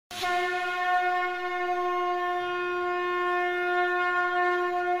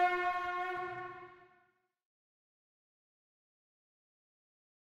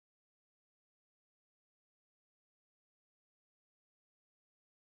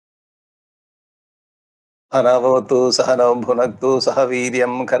Anavatu sahanam bhunaktu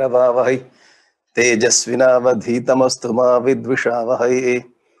sahaviryam karavavahai tejasvinavadhitamastu ma vidvishavahai.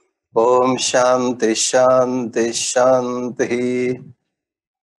 Om Shanti Shanti Shanti.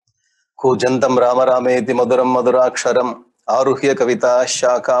 Kujantam Rama Rameti Maduram Maduraksharam Aruhya Kavita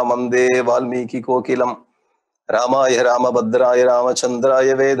Shaka Mande Valmiki Kokilam Ramaya Ramabhadraya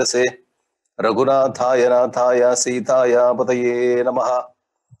Ramachandraya Vedase Raghunathaya Nathaya Sitaya Pataye Namaha.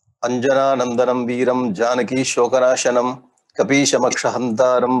 Anjana Nandanam Veeram Janaki Shokarashanam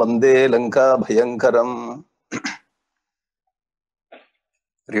Kapishamakshahantaram Vande Lanka Bhayankaram.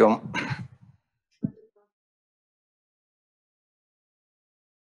 Hari Om.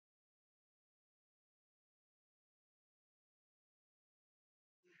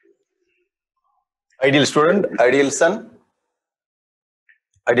 Ideal student, ideal son,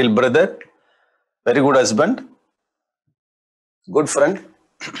 ideal brother, very good husband, good friend,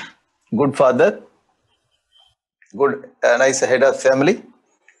 good father, good nice head of family,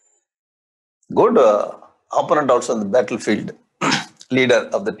 good opponent also on the battlefield, leader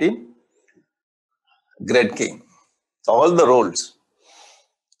of the team, great king. So all the roles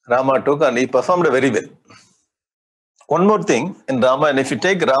Rama took and he performed very well. One more thing in Rama, and if you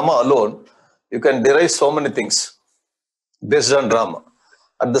take Rama alone, you can derive so many things based on Rama.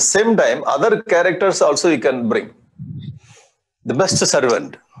 At the same time, other characters also you can bring. The best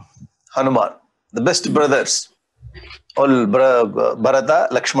servant, Hanuman, the best brothers, all Bharata,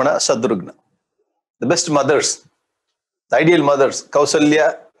 Lakshmana, Shatrugna. The best mothers, the ideal mothers,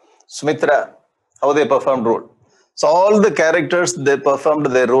 Kausalya, Sumitra, how they performed role. So all the characters, they performed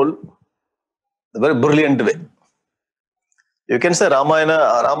their role in a very brilliant way. You can say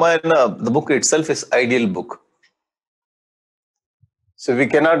Ramayana, the book itself is ideal book. So we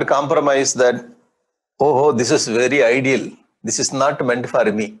cannot compromise that, oh, this is very ideal. This is not meant for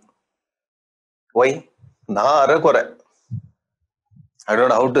me. Why? I don't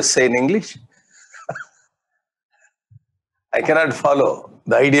know how to say in English. I cannot follow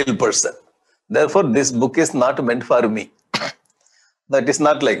the ideal person. Therefore, this book is not meant for me. That is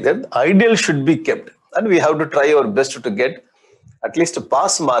not like that. Ideal should be kept. And we have to try our best to get at least a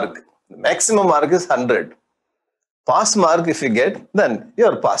pass mark. Maximum mark is 100. Pass mark if you get, then you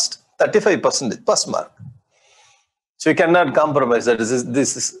are passed. 35% pass mark. So you cannot compromise that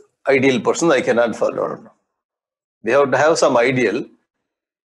this is ideal person, I cannot follow. We have to have some ideal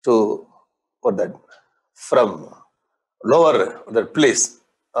to, from lower that place,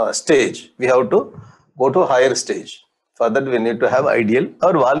 stage, we have to go to higher stage. For that we need to have ideal.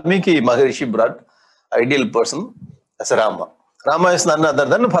 Or Valmiki Maharishi brought ideal person as Rama. Rama is none other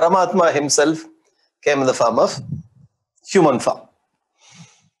than Paramatma himself came in the form of human form.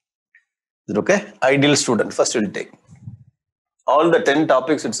 Is it okay? Ideal student, first we'll take. All the 10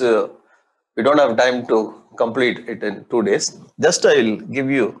 topics, we don't have time to complete it in 2 days. Just I will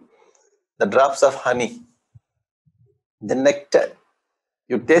give you the drops of honey, the nectar.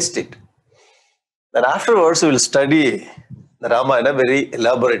 You taste it. Then afterwards, we will study the Ramayana very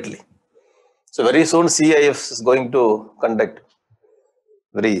elaborately. So very soon, CIF is going to conduct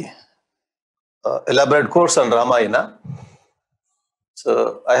very elaborate course on Ramayana.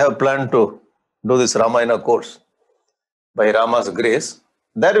 So I have planned to do this Ramayana course by Rama's grace.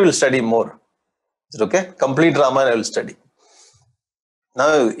 There we will study more. Is it okay? Complete Ramayana I will study.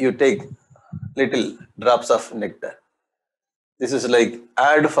 Now you take little drops of nectar. This is like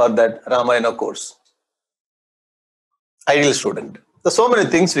ad for that Ramayana course. Ideal student. There's so many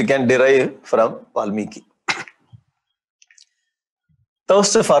things we can derive from Valmiki.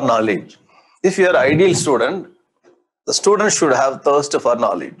 Thirst for knowledge. If you are an ideal student, the student should have thirst for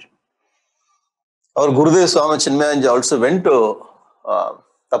knowledge. Our Gurudev Swami Chinmaya also went to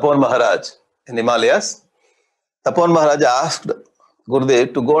Tapon Maharaj in Himalayas. Tapon Maharaj asked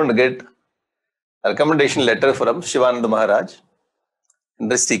Gurudev to go and get a recommendation letter from Shivananda Maharaj in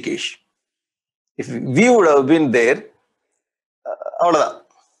Rishikesh. If we would have been there,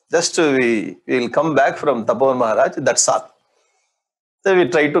 just we will come back from Tapon Maharaj, that's all. So we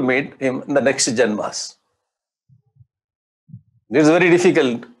try to meet him in the next Janmas. It is very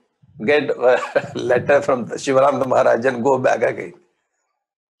difficult to get a letter from Shivananda Maharaj and go back again.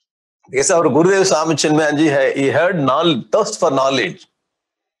 Because our Gurudev Swami Chinmaya, he heard thirst for knowledge.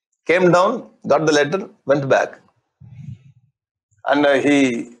 Came down, got the letter, went back. And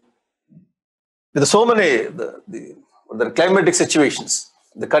with so many the climatic situations,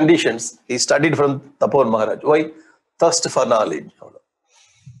 the conditions, he studied from Tapon Maharaj. Why? Thirst for knowledge.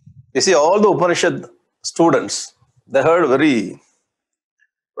 You see, all the Upanishad students, they heard very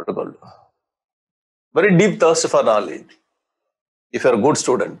deep thirst for knowledge. If you are a good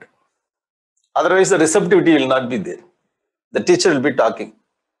student, Otherwise, the receptivity will not be there. The teacher will be talking.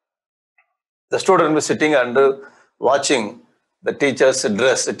 The student will be sitting and watching the teacher's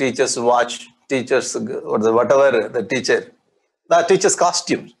dress, the teacher's watch, teacher's or the whatever the teacher's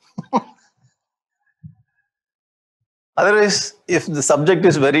costume. Otherwise, if the subject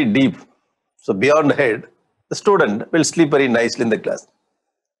is very deep, so beyond head, the student will sleep very nicely in the class.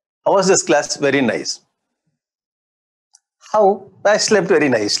 How was this class? Very nice. How? I slept very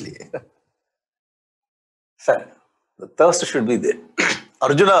nicely. Sir, the thirst should be there.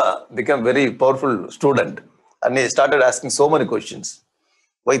 Arjuna became very powerful student and he started asking so many questions.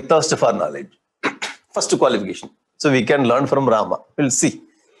 Why thirst for knowledge? First qualification. So we can learn from Rama. We'll see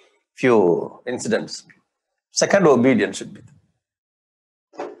few incidents. Second, obedience should be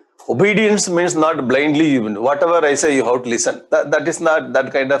there. Obedience means not blindly even. Whatever I say, you have to listen. That is not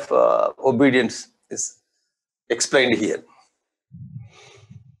that kind of obedience is explained here.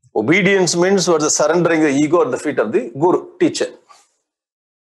 Obedience means what the surrendering the ego at the feet of the guru, teacher.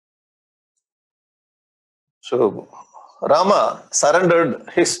 So Rama surrendered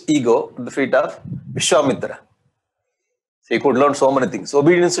his ego at the feet of Vishwamitra. So he could learn so many things.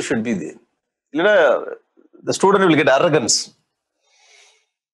 Obedience should be there. You know, the student will get arrogance,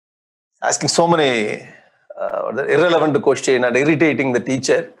 asking so many irrelevant questions and irritating the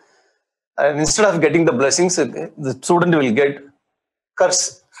teacher. And instead of getting the blessings, the student will get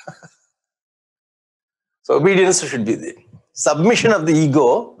curse. So obedience should be there. Submission of the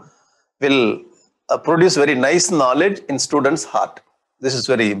ego will produce very nice knowledge in student's heart. This is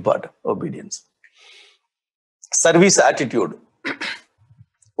very important, obedience. Service attitude.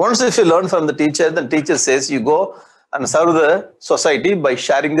 Once if you learn from the teacher, the teacher says you go and serve the society by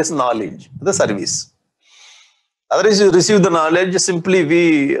sharing this knowledge, the service. Otherwise, you receive the knowledge, simply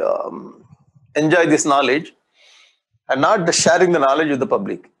we enjoy this knowledge and not sharing the knowledge with the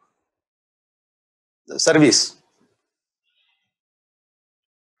public. The service.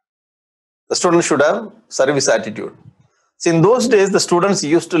 The student should have service attitude. See, in those days, the students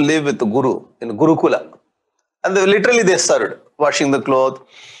used to live with the guru in Gurukula. And literally they served, washing the cloth.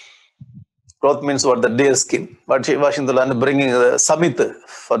 Cloth means what? The deer skin. Washing the land, bringing the samit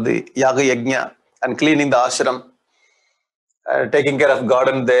for the yaga yajna and cleaning the ashram. Taking care of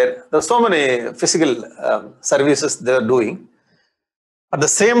garden there. There are so many physical services they are doing. At the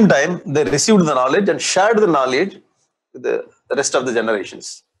same time, they received the knowledge and shared the knowledge with the rest of the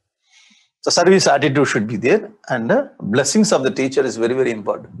generations. So service attitude should be there, and blessings of the teacher is very, very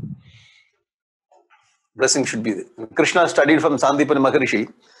important. Blessing should be there. Krishna studied from Sandipani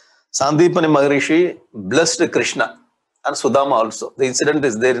Maharishi. Sandipani Maharishi blessed Krishna and Sudama also. The incident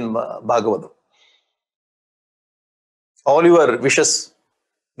is there in Bhagavatam. All your wishes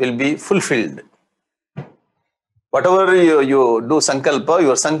will be fulfilled. Whatever you do sankalpa,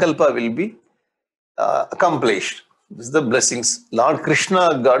 your sankalpa will be accomplished. This is the blessings. Lord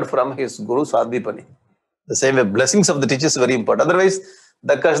Krishna got from his Guru Sandipani. The same way, blessings of the teacher is very important. Otherwise,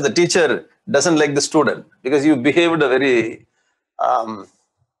 because the teacher doesn't like the student, because you behaved very,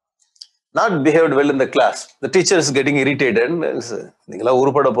 not behaved well in the class. The teacher is getting irritated.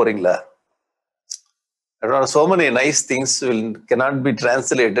 So many nice things cannot be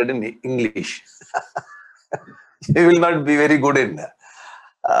translated in English. You will not be very good in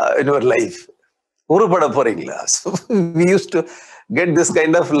your life. So we used to get this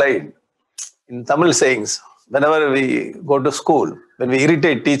kind of line in Tamil sayings. Whenever we go to school, when we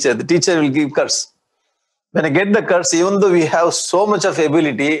irritate teacher, the teacher will give curse. When I get the curse, even though we have so much of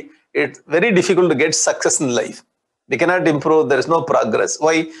ability, it's very difficult to get success in life. We cannot improve. There is no progress.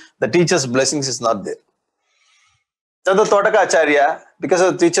 Why? The teacher's blessings is not there. So the Totaka Acharya, because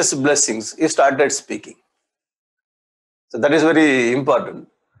of the teacher's blessings, he started speaking. So that is very important.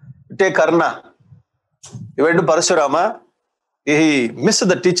 Take Karna. He went to Parashurama. He missed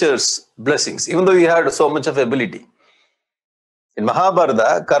the teacher's blessings, even though he had so much of ability. In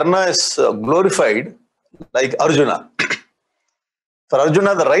Mahabharata, Karna is glorified like Arjuna. For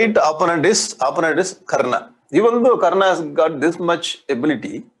Arjuna, the right opponent is Karna. Even though Karna has got this much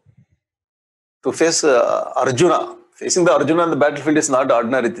ability to face Arjuna, facing the Arjuna on the battlefield is not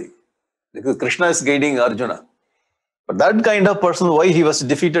ordinary thing. Because Krishna is guiding Arjuna. But that kind of person, why he was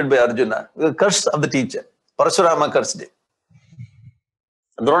defeated by Arjuna? The curse of the teacher. Parashurama cursed him.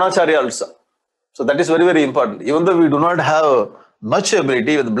 Dronacharya also. So that is very, very important. Even though we do not have much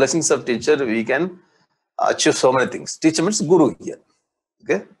ability, with the blessings of teacher, we can achieve so many things. Teacher means guru here.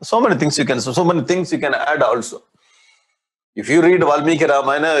 Okay? So many things you can add also. If you read Valmiki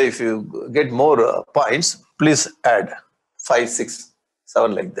Ramayana, if you get more points, please add 5, 6,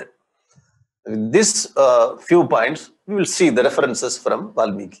 7 like that. With this few points, we will see the references from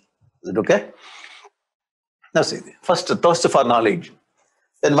Valmiki. Is it okay? Now see, first thirst for knowledge.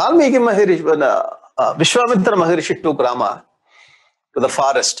 When Valmiki Maharishi, when Vishwamitra Maharishi took Rama to the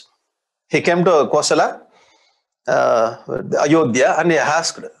forest, he came to Kosala, Ayodhya, and he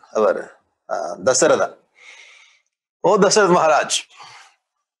asked our Dasaratha, "Oh Dasaratha Maharaj,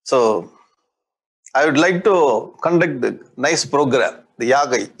 so I would like to conduct the nice program, the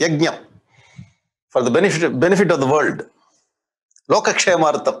Yajna, for the benefit of the world.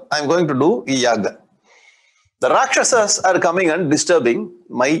 Lokakshayamartham, I am going to do Yaga. The Rakshasas are coming and disturbing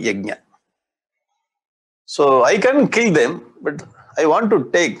my Yajna. So I can kill them, but I want to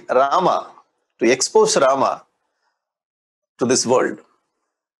take Rama, to expose Rama to this world.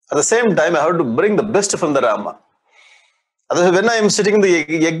 At the same time, I have to bring the best from the Rama. Otherwise, when I am sitting in the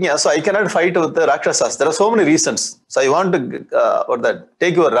Yajna, so I cannot fight with the Rakshasas. There are so many reasons. So I want to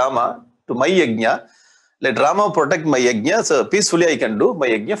take your Rama to my Yajna. Let Rama protect my Yajna. So peacefully I can do my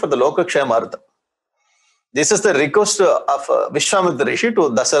Yajna for the Lokakshayamartha. This is the request of Vishwamitra Rishi to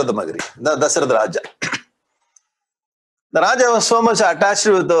Dasaratha Maharishi, the Dasaratha Raja. The Raja was so much attached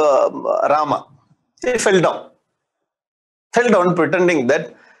with Rama. He fell down pretending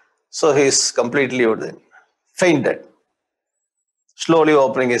that, so he is completely fainted. Slowly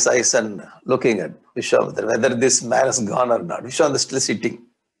opening his eyes and looking at Vishwamitra, whether this man is gone or not. Vishwamitra is still sitting,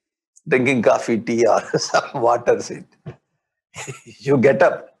 drinking coffee, tea, or some water. You get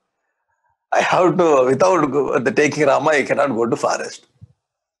up. I have to, without taking Rama, I cannot go to forest.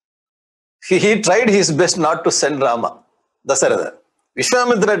 He tried his best not to send Rama, Dasaratha.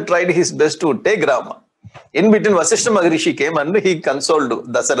 Vishwamitra tried his best to take Rama. In between, Vasishtha Maharishi came and he consoled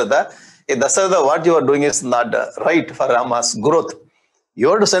Dasaratha. Hey, Dasaratha, what you are doing is not right for Rama's growth. You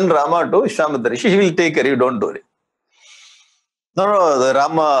have to send Rama to Vishwamitra Rishi. He will take care, you don't do it. No, the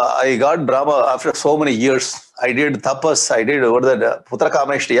Rama, I got Rama after so many years. I did tapas, I did over the Putra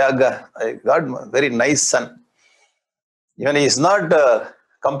Kameshti Yaga. I got a very nice son. Even he is not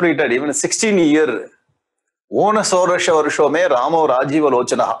completed, even 16 year. Ona Sorasha Varshome Ramo Rajiva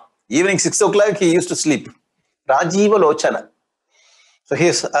Lochana. Evening 6 o'clock, he used to sleep. Rajiva Lochana. So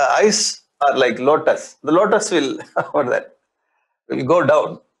his eyes are like lotus. The lotus will, will go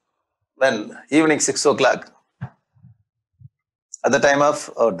down when evening 6 o'clock. At the time of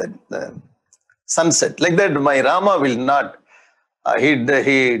the sunset. Like that, my Rama will not, he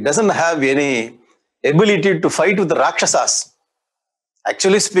doesn't have any ability to fight with the Rakshasas.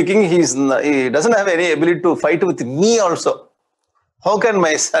 Actually speaking, he doesn't have any ability to fight with me also. How can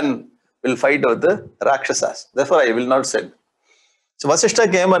my son will fight with the Rakshasas? Therefore, I will not send. So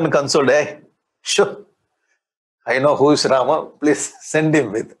Vasishtha came and consoled, hey, sure, I know who is Rama, please send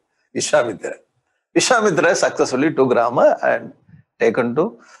him with Vishwamitra. Vishwamitra successfully took Rama and taken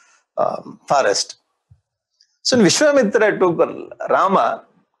to forest. So when Vishwamitra took Rama,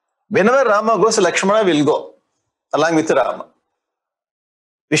 whenever Rama goes, Lakshmana will go along with Rama.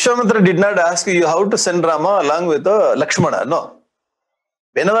 Vishwamitra did not ask you how to send Rama along with Lakshmana. No.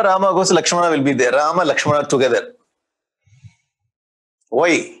 Whenever Rama goes, Lakshmana will be there. Rama, Lakshmana together.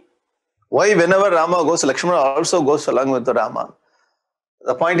 Why? Why whenever Rama goes, Lakshmana also goes along with Rama?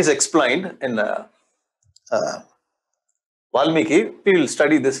 The point is explained in Valmiki. We will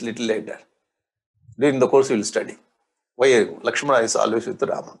study this little later. During the course, we will study why Lakshmana is always with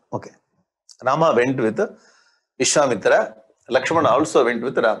Rama. Okay. Rama went with Vishwamitra. Lakshmana also went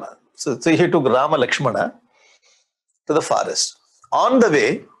with Rama. So he took Rama Lakshmana to the forest. On the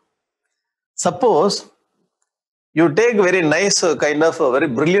way, suppose you take very nice kind of, very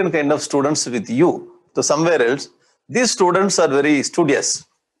brilliant kind of students with you to somewhere else. These students are very studious.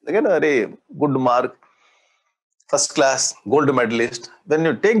 They get a very good mark, first class, gold medalist. When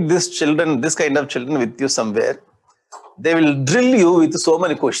you take these children, this kind of children with you somewhere, they will drill you with so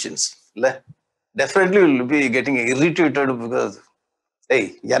many questions. Definitely you will be getting irritated because,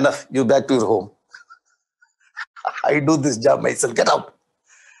 hey, enough, you back to your home. I do this job myself, get out.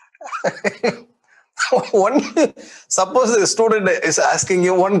 Suppose the student is asking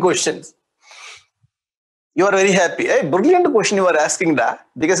you one question. You are very happy. Hey, brilliant question you are asking that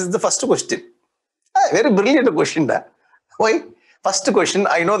because it's the first question. Hey, very brilliant question that. Why? First question,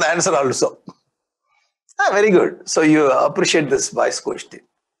 I know the answer also. Very good. So you appreciate this boy's question.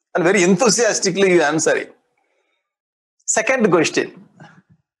 And very enthusiastically you answer it. Second question.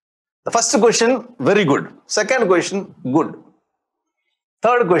 The first question, very good. Second question, good.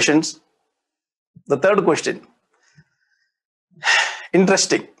 Third question,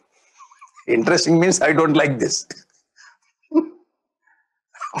 interesting. Interesting means I don't like this.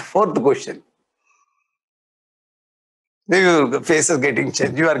 Fourth question. Your face is getting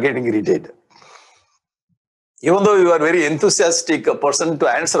changed. You are getting irritated. Even though you are very enthusiastic a person to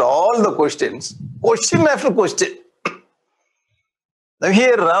answer all the questions, question after question. Now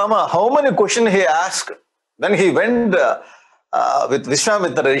here Rama, how many questions he asked when he went with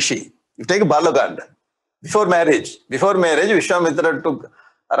Vishwamitra Rishi? You take Balaganda. Before marriage, Vishwamitra took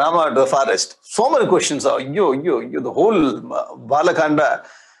Rama to the forest. So many questions. The whole Balakanda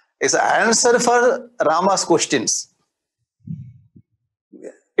is an answer for Rama's questions.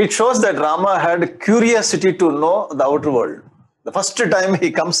 It shows that Rama had curiosity to know the outer world. The first time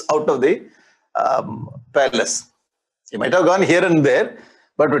he comes out of the palace. He might have gone here and there,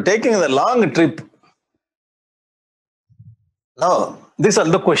 but we're taking the long trip. Now, these are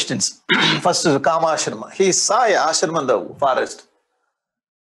the questions. First is Kama Ashrama. He saw an ashrama in the forest.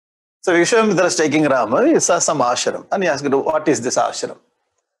 So Vishwamitra is taking Rama, he saw some ashram and he asked, what is this ashram?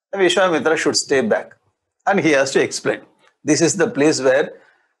 And Vishwamitra should stay back and he has to explain. This is the place where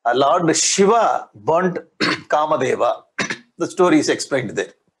Lord Shiva burnt Kamadeva. The story is explained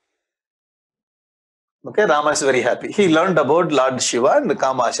there. Okay, Rama is very happy. He learned about Lord Shiva and the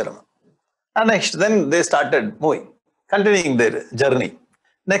Kama Ashrama. And next, then they started moving, continuing their journey.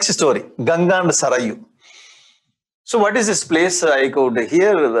 Next story, Ganga and Sarayu. So what is this place? I could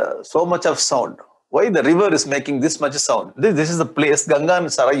hear so much of sound. Why the river is making this much sound? This is the place, Ganga and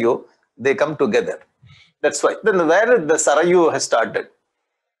Sarayu, they come together. That's why. Then where the Sarayu has started.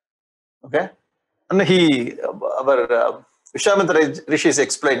 Okay. And our Vishwamitra Rishi is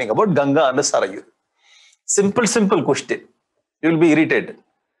explaining about Ganga and Sarayu. Simple question. You will be irritated.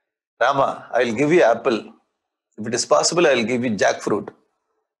 Rama, I will give you apple. If it is possible, I will give you jackfruit.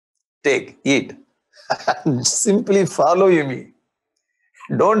 Take, eat. Simply follow me.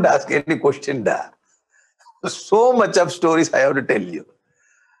 Don't ask any question. So much of stories I have to tell you.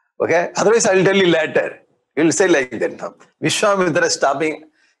 Okay? Otherwise, I will tell you later. You will say like that. Vishwamitra is stopping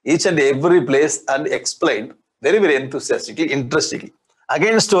each and every place and explained very, very enthusiastically, interestingly.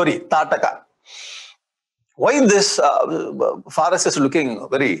 Again, story, Tataka. Why this forest is looking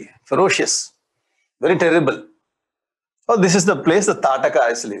very ferocious, very terrible? Oh, this is the place the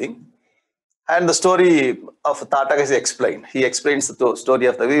Tataka is living. And the story of Tataka is explained. He explains the story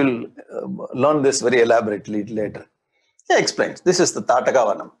of we will learn this very elaborately later. He explains, this is the Tataka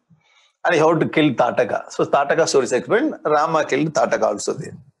Vanam. And he had to kill Tataka. So Tataka story is explained. Rama killed Tataka also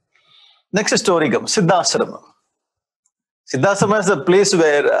there. Next story comes, Siddhasrama. Siddhasrama is the place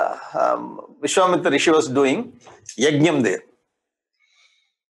where Vishwamitra Rishi was doing yajnam there.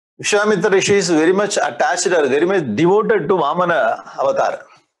 Vishwamitra Rishi is very much attached or very much devoted to Vamana avatar.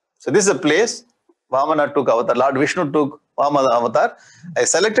 So this is a place Vamana took avatar. Lord Vishnu took Vamana avatar. I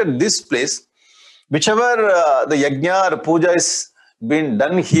selected this place. Whichever the yajna or puja is being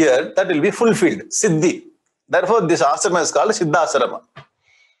done here, that will be fulfilled. Siddhi. Therefore, this asrama is called Siddhasrama.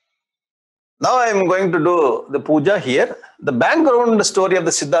 Now I am going to do the puja here. The background story of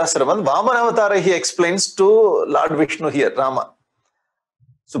the Siddhasrama, Vamana avatar he explains to Lord Vishnu here, Rama.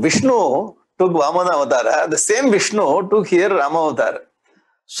 So Vishnu took Vamana avatar. The same Vishnu took here Rama avatar.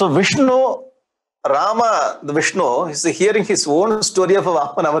 So Vishnu, Rama, the Vishnu, is hearing his own story of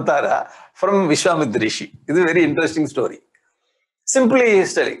Vamana avatar from Vishwamitra Rishi. It's a very interesting story. Simply he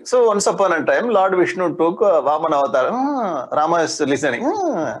is telling. So once upon a time, Lord Vishnu took Vamana avatar. Rama is listening.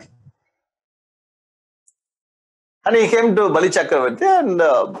 And he came to Bali Chakravarti and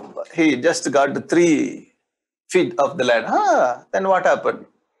he just got 3 feet of the land. Then what happened?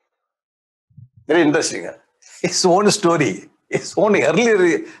 Very interesting. His own story, his own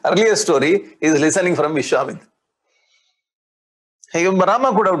earlier story is listening from Vishwamitra.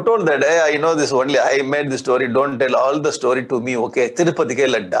 Rama could have told that, hey, I know this only, I made the story, don't tell all the story to me, okay? Tirupati ke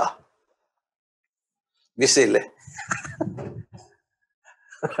ladda. Visile.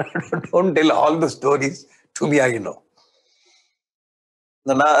 Don't tell all the stories to me, I know.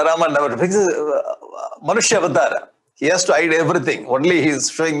 Rama never, because Manushya Avatara, he has to hide everything. Only he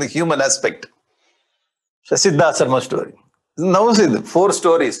is showing the human aspect. So Siddhasrama story. Now see the 4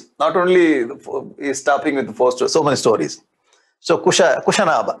 stories. Not only he is stopping with the 4 stories, so many stories. So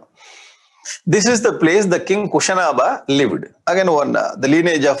Kushanaba. This is the place the king Kushanaba lived. Again, the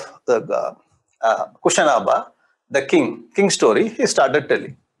lineage of the Kushanaba, the king story, he started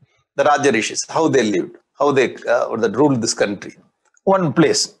telling. The Raja Rishis, how they lived, how they ruled this country. One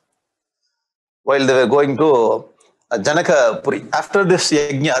place. While they were going to Janakapuri. After this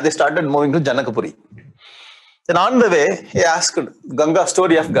yajna, they started moving to Janakapuri. Then on the way, he asked Ganga,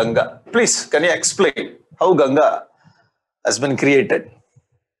 story of Ganga. Please, can you explain how Ganga has been created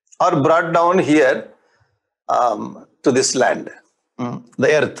or brought down here to this land, the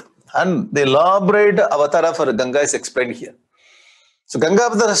earth? And the elaborate avatar for Ganga is explained here. So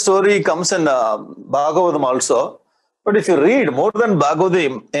Gangavatara story comes in Bhagavatam also. But if you read more than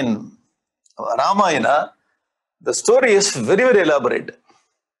Bhagavatam in Ramayana, the story is very, very elaborate.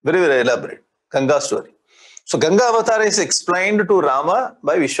 Very, very elaborate. Ganga story. So Ganga Avatar is explained to Rama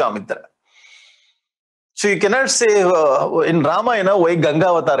by Vishwamitra. So you cannot say in Ramayana why Ganga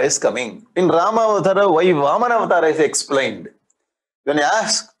Avatar is coming. In Rama Avatar why Vamana Avatar is explained. When you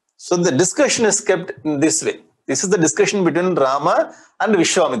ask, so the discussion is kept in this way. This is the discussion between Rama and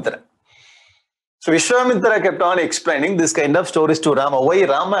Vishwamitra. So Vishwamitra kept on explaining this kind of stories to Rama. Why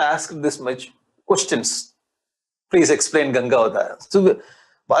Rama asked this much questions? Please explain Ganga Avatar. So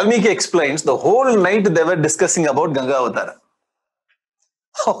Valmiki explains the whole night they were discussing about Ganga Avatar.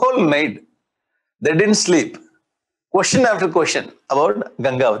 Whole night. They didn't sleep. Question after question about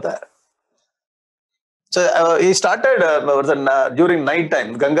Ganga Avatar. So he started during night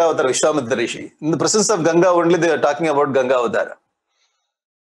time, Ganga Avatar, Vishwamitra Rishi. In the presence of Ganga only, they were talking about Ganga Avatar.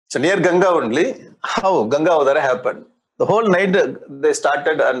 So near Ganga only, how Ganga Avatar happened. The whole night they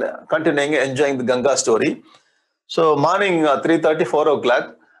started and continuing enjoying the Ganga story. So morning 3:30, 4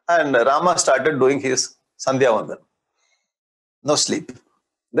 o'clock, and Rama started doing his Sandhya Vandan. No sleep.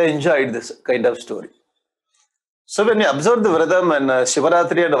 They enjoyed this kind of story. So when you observe the Vradam and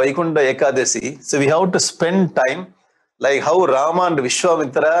Shivaratri and Vaikunta Ekadasi, so we have to spend time like how Rama and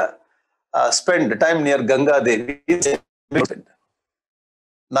Vishwamitra spend time near Ganga Devi.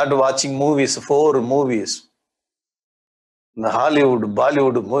 Not watching movies, 4 movies, the Hollywood,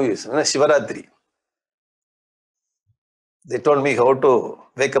 Bollywood movies, Shivaratri. They told me how to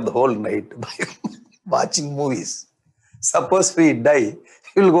wake up the whole night by watching movies. Suppose we die,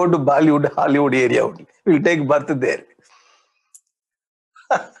 we will go to Bollywood, Hollywood area only. We will take birth there.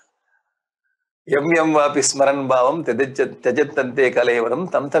 Yam yam vapi smaran bhavam tyajattante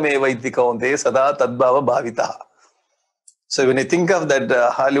kalevaram tam tamevaiti kaunte sada tadbhava bhavitaha. So when you think of that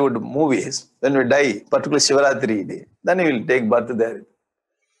Hollywood movies, when we die, particularly Shivaratri day, then we will take birth there.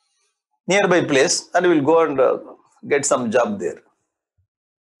 Nearby place, and we will go and get some job there.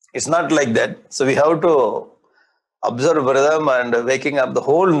 It's not like that. So we have to observe Vradam and waking up the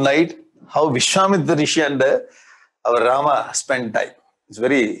whole night, how Vishwamitra Rishi and our Rama spent time. It's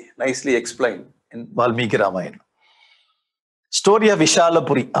very nicely explained in Valmiki Ramayana. Story of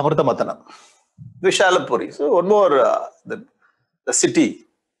Vishalapuri, Amrutamatana. Vishalapuri. So one more, the city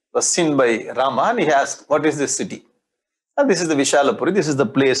was seen by Rama, and he asked, what is this city? And this is the Vishalapuri, this is the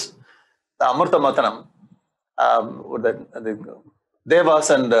place, the Amrutamathanam. The Devas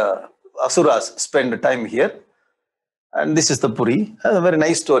and Asuras spend time here. And this is the Puri. A very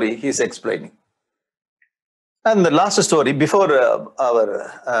nice story he is explaining. And the last story, before our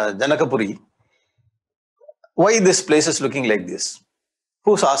Janakapuri, why this place is looking like this?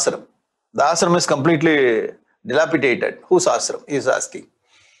 Whose ashram? The ashram is completely dilapidated. Whose ashram? He is asking.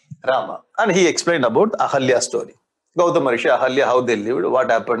 Rama. And he explained about Ahalya story. Gautama Rishi, Ahalya, how they lived, what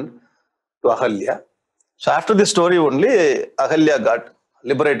happened to Ahalya. So after this story only, Ahalya got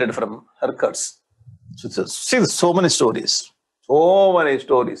liberated from her curse. So see, so many stories. So many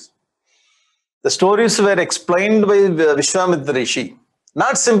stories. The stories were explained by Vishwamitra Rishi.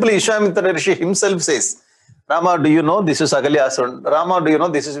 Not simply Vishwamitra Rishi himself says, Rama, do you know this is Ahalya ashram? Rama, do you know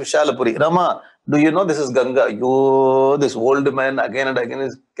this is Vishalapuri? Rama, do you know this is Ganga? This old man again and again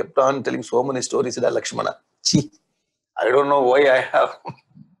is kept on telling so many stories to Lakshmana. Gee, I don't know why I have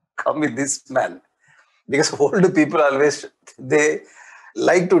come with this man. Because old people always, they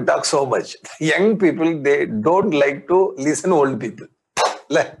like to talk so much. Young people, they don't like to listen to old people.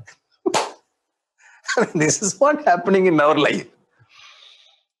 Like, this is what happening in our life.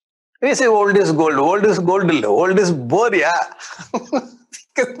 We say old is gold, old is gold, old is bore, yeah.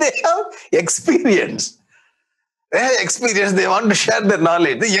 Because they have experience. They have experience, they want to share their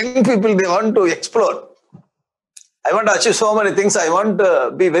knowledge. The young people, they want to explore. I want to achieve so many things. I want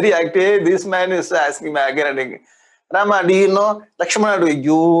to be very active. This man is asking me again and again, Rama, do you know? Lakshmana, do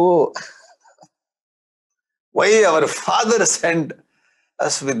you? Why our father sent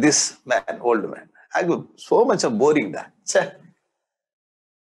us with this man, old man? I go, so much of boring that.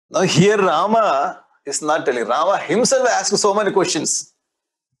 Now here Rama is not telling. Rama himself asks so many questions.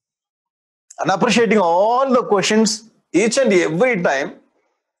 And appreciating all the questions, each and every time,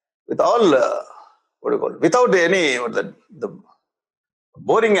 with all, without any, the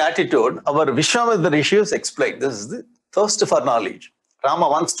boring attitude, our Vishwamitra Rishi has explained. This is the thirst for knowledge. Rama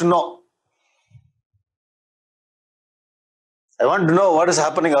wants to know. I want to know what is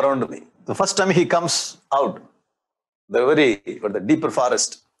happening around me. The first time he comes out, the deeper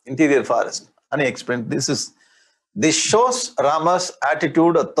forest, interior forest, and he explained this shows Rama's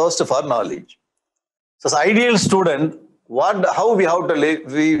attitude of thirst for knowledge. So as ideal student, how we have to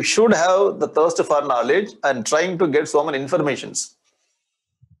live. We should have the thirst for knowledge and trying to get so many informations.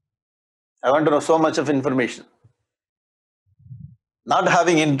 I want to know so much of information. Not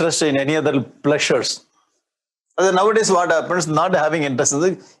having interest in any other pleasures. Nowadays, what happens? Not having interest.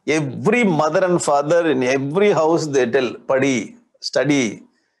 Every mother and father in every house, they tell, "Padi, study,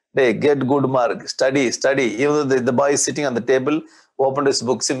 they get good mark, study, study." Even though the boy is sitting on the table, opened his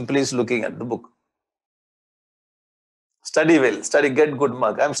book, simply is looking at the book. Study well, study, get good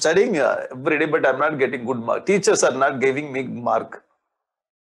mark. I'm studying every day, but I'm not getting good mark. Teachers are not giving me mark.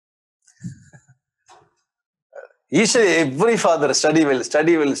 Every father, study well,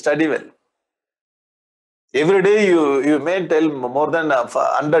 study well, study well. Every day you may tell more than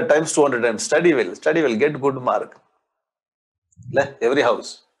 100 times, 200 times, study well, get good mark. Every house.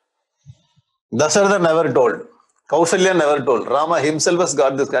 Dasharatha never told. Kausalya never told. Rama himself has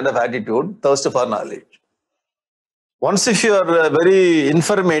got this kind of attitude, thirst for knowledge. Once if you are very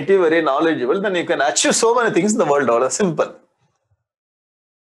informative, very knowledgeable, then you can achieve so many things in the world. All simple.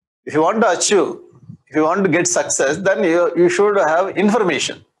 If you want to achieve, if you want to get success, then you should have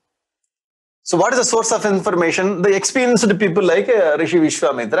information. So what is the source of information? The experienced people like Rishi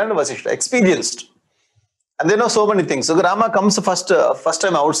Vishwamitra and Vasishtha, experienced. And they know so many things. So Rama comes first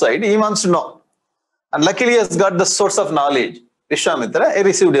time outside, he wants to know. And luckily he has got the source of knowledge. Vishwamitra, he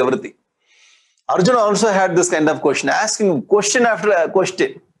received everything. Arjuna also had this kind of question, asking question after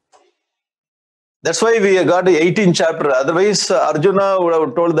question. That's why we got 18 chapter. Otherwise, Arjuna would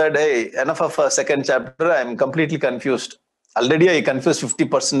have told that, hey, enough of a second chapter, I am completely confused. Already I confused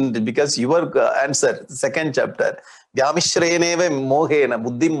 50% because your answer, second chapter, Vyamishreneva mohena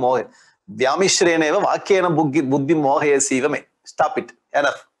buddhim mohe. Vyamishreneva vakyena buddhim mohe sivame. Stop it.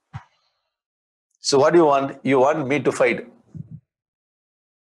 Enough. So what do you want? You want me to fight.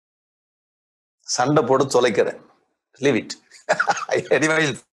 Sanda podu cholaikkaren. Leave it. Anyway,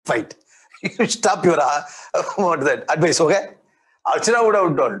 I'll fight. You stop your advice, okay? Arjuna would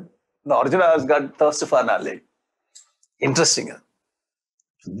have told. No, Arjuna has got thirst for knowledge. Interesting.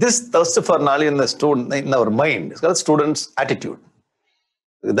 This thirst for knowledge in the student, in our mind, is called student's attitude.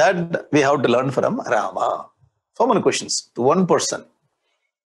 That we have to learn from Rama. So many questions to one person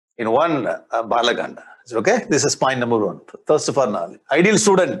in one Balaganda. Okay? This is point number one. Thirst for knowledge. Ideal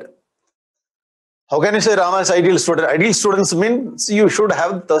student. How can you say Rama is ideal student? Ideal students means you should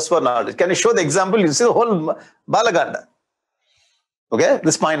have thirst for knowledge. Can you show the example? You see the whole Balaganda. Okay?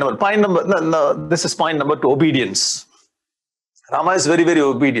 This point number. This is point number 2, obedience. Rama is very, very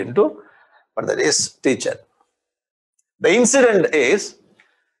obedient to, but that is teacher. The incident is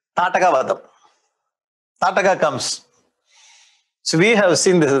Tataka Vadam. Tataka comes. So we have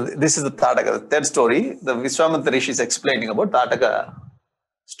seen this. This is the Tataka, the third story. The Vishwamitra Rishi is explaining about Tataka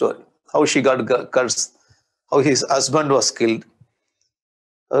story. How she got cursed, how his husband was killed.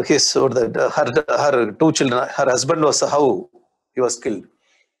 Her 2 children, her husband was how he was killed.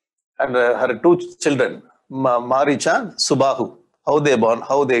 And her 2 children, Maricha and Subahu, how they born,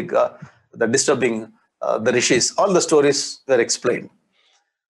 how they the disturbing the rishis. All the stories were explained.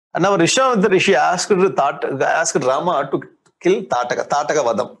 And now the Rishi asked Rama to kill Tataka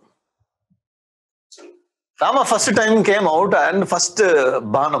Vadam. Rama first time came out and first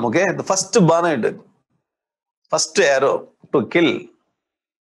banam, okay? The first bana he did. First arrow to kill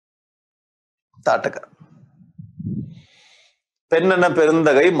Tataka. Pennana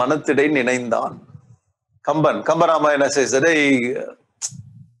Perandagai Manathidai Ninaindan. Kamba Ramayana says that a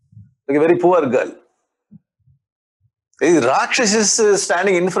very poor girl. Rakshas is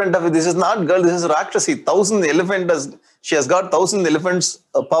standing in front of it. This is not girl, this is Rakshasi. 1,000 elephants. She has got 1,000 elephants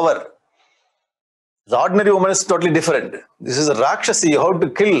power. The ordinary woman is totally different. This is a Rakshasi, how to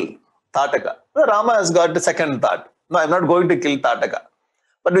kill Tataka. Rama has got the second thought. No, I'm not going to kill Tataka.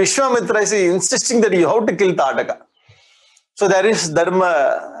 But Vishwamitra is insisting that you have to kill Tataka. So there is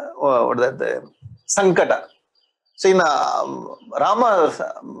dharma, Sankata. So in Rama's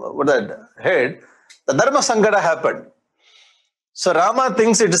head, the dharma Sankata happened. So Rama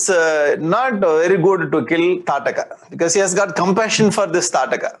thinks it's not very good to kill Tataka because he has got compassion for this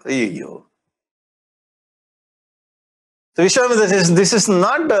Tataka. So Vishwamitra says, this is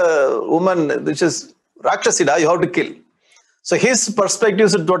not a woman, which is Rakshasida, you have to kill. So his perspective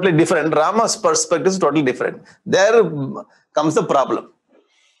is totally different. Rama's perspective is totally different. There comes the problem.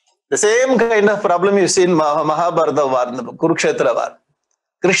 The same kind of problem you see in Mahabharata war, Kurukshetra war.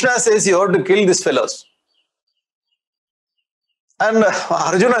 Krishna says you have to kill these fellows. And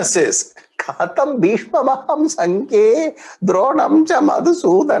Arjuna says, Katam Bhishma Maham Sanke Dronam Cha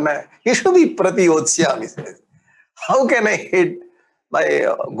Madhusudana. He should be Pratiyotsyami. How can I hit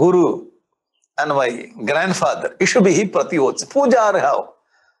my guru? and my grandfather. It should be he pratyot. Puja or how?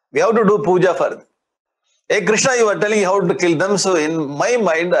 We have to do puja for them. Hey Krishna, you are telling how to kill them. So in my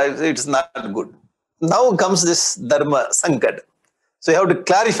mind, it's not good. Now comes this dharma sankat. So you have to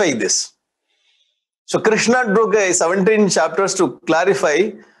clarify this. So Krishna took 17 chapters to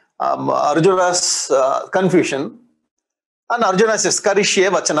clarify Arjuna's confusion. And Arjuna says, Karishye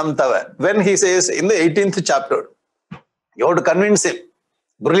vachanam tava. When he says in the 18th chapter, you have to convince him.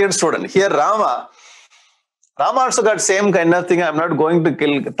 Brilliant student. Here Rama also got same kind of thing. I'm not going to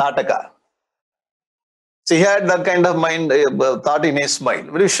kill Tataka. So he had that kind of mind, thought in his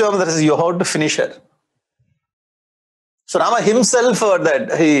mind. But Vishwamitra says, you have to finish her. So Rama himself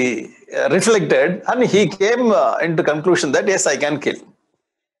that he reflected and he came into conclusion that yes, I can kill.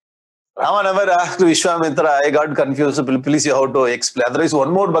 Rama never asked Vishwamitra, I got confused, please you have to explain. Otherwise, one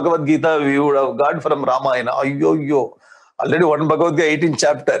more Bhagavad Gita we would have got from Ramayana. Already one Bhagavad Gita, 18th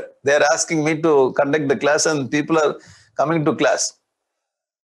chapter. They are asking me to conduct the class and people are coming to class.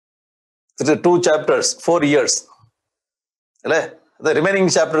 It's 2 chapters, 4 years. The remaining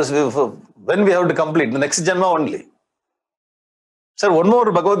chapters, when we have to complete, the next Janma only. Sir, one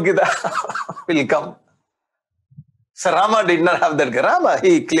more Bhagavad Gita will come. So Rama did not have that. Rama,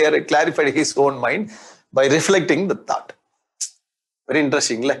 he clarified his own mind by reflecting the thought. Very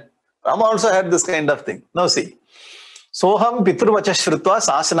interesting. Rama also had this kind of thing. Now see. Soham piturvacha shrutva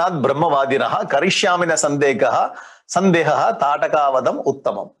sasanat brahmavadinaha karishyamina sandehaha tatakavadam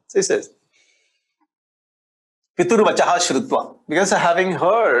uttamam. So he says, piturvachaha shrutva. Because having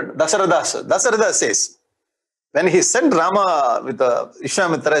heard, Dasarada says, when he sent Rama with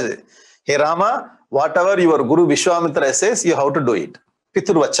Vishwamitra, hey Rama, whatever your Guru Vishwamitra says, you have to do it.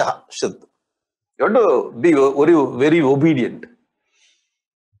 Piturvachaha shrutva. You have to be very, very obedient.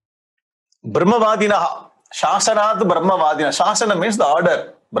 Brahmavadinaha. Shasanat Brahmavadina. Shasana means the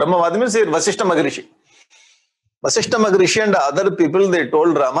order. Brahmavadina means Vasishta Maharishi. Vasishta Maharishi and other people, they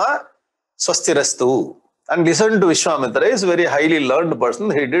told Rama, Swastirastu. And listen to Vishwamitra. He is a very highly learned person.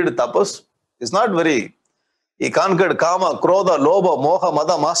 He did tapas. He's not very, he conquered Kama, Krodha, Lobha, Moha,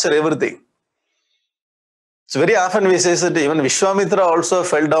 Mada, master everything. So very often we say that even Vishwamitra also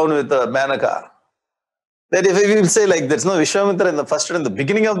fell down with Manaka. That if we will say like there's no Vishwamitra in the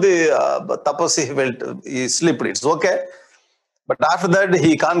beginning of the tapas, he slipped. It's okay. But after that,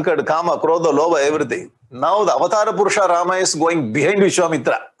 he conquered Kama, Krodha, Lobha, everything. Now the Avatara Purusha Rama is going behind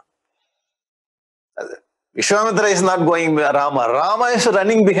Vishwamitra. Vishwamitra is not going Rama. Rama is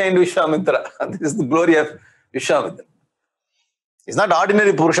running behind Vishwamitra. This is the glory of Vishwamitra. He's not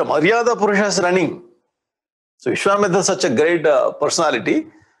ordinary Purusha. Maryada Purusha is running. So Vishwamitra is such a great personality.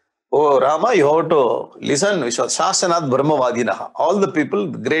 Oh, Rama, you have to listen. Shasanat Brahmavadinaha. All the people,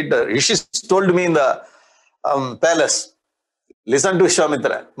 the great Rishis told me in the palace, listen to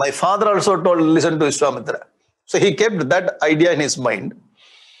Vishwamitra. My father also told, listen to Vishwamitra. So he kept that idea in his mind.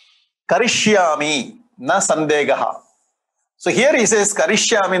 Karishyami na sandegaha. So here he says,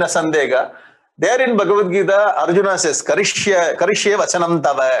 Karishyami na sandega. There in Bhagavad Gita, Arjuna says, Karishye vachanam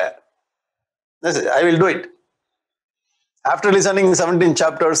tava. I will do it. After listening 17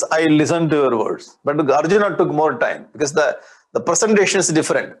 chapters, I listened to your words. But Arjuna took more time because the presentation is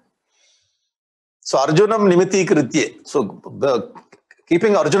different. So Arjunam nimiti kritye. So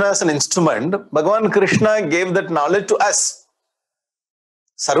keeping Arjuna as an instrument, Bhagavan Krishna gave that knowledge to us.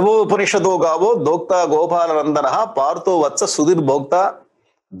 Sarvo Upanishado Gavo, Dokta Gopala Randanaha, Partho Vatsa Sudhir Bhokta,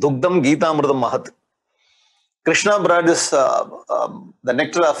 Dugdam Gita Amridam Mahat. Krishna brought this, the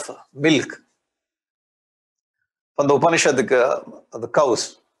nectar of milk from the Upanishad, the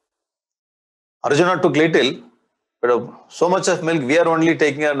cows. Arjuna took little, but so much of milk we are only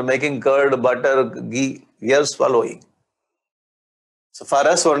taking and making curd, butter, ghee, we are swallowing. So for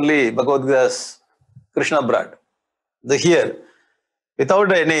us only Bhagavad Gita's Krishna brought. Here,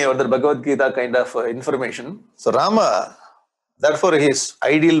 without any other Bhagavad Gita kind of information. So Rama, therefore his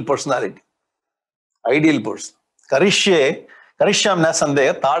ideal personality. Ideal person. Karishyam na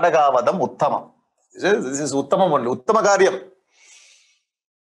sandeha tadakavadam uttamam. This is uttamam only. Uttama karyam.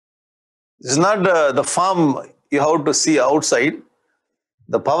 This is not the form you have to see outside.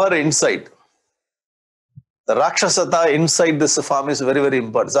 The power inside. The Rakshasata inside this form is very, very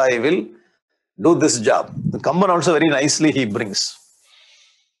important. So I will do this job. The Kamban also very nicely he brings.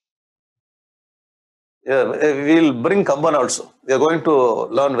 Yeah, we will bring Kamban also. We are going to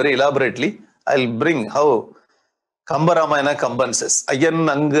learn very elaborately. I will bring how Kamba Ramayana Kamban says. Ayan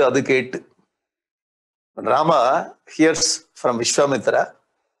ang adu kettu. Rama hears from Vishwamitra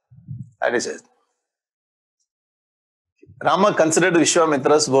and he says, Rama considered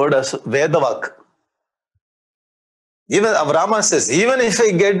Vishwamitra's word as Vedavak. Even Rama says, even if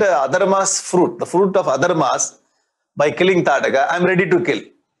I get adharma's fruit, the fruit of adharmas, by killing Tataka, I'm ready to kill.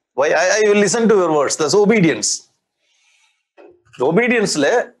 Why? I will listen to your words. That's obedience. The obedience,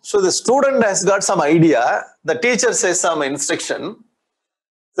 so the student has got some idea, the teacher says some instruction,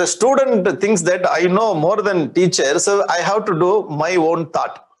 the student thinks that I know more than teacher, so I have to do my own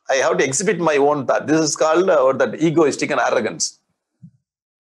thought. I have to exhibit my own thought. This is called that egoistic and arrogance.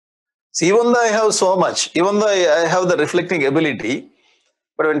 See, even though I have so much, even though I have the reflecting ability,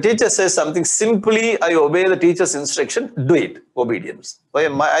 but when teacher says something, simply I obey the teacher's instruction, do it, obedience.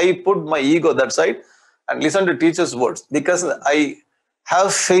 I put my ego that side and listen to teacher's words because I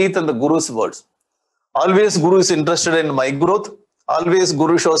have faith in the Guru's words. Always Guru is interested in my growth. Always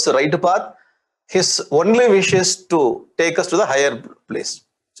Guru shows the right path. His only wish is to take us to the higher place.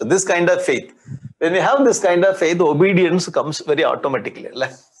 So this kind of faith. When we have this kind of faith, obedience comes very automatically.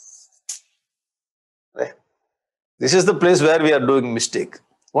 This is the place where we are doing mistake.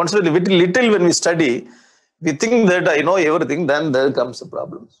 Once we little when we study, we think that I know everything, then there comes the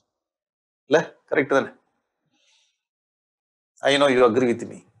problems. Correct? I know you agree with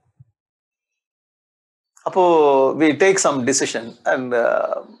me. We take some decision and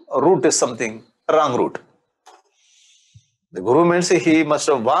route is something wrong route. The Guru means he must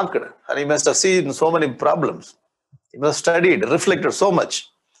have walked and he must have seen so many problems. He must have studied, reflected so much.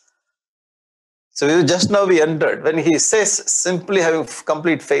 So just now we entered. When he says, simply having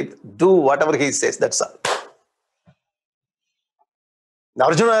complete faith, do whatever he says, that's all. Now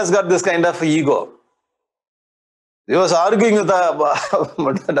Arjuna has got this kind of ego. He was arguing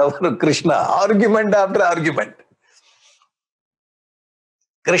with Krishna, argument after argument.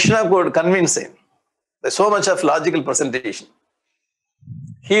 Krishna could convince him. There's so much of logical presentation.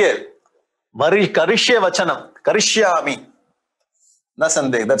 Here, Karishya Vachanam, Karishyami,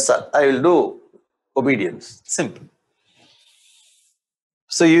 Nasandeh, that's all. I will do obedience. Simple.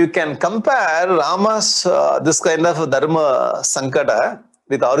 So you can compare Rama's this kind of dharma sankata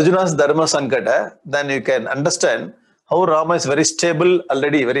with Arjuna's dharma sankata, then you can understand how Rama is very stable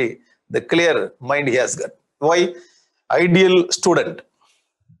already, the clear mind he has got. Why? Ideal student.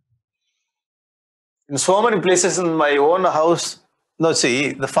 In so many places in my own house, no,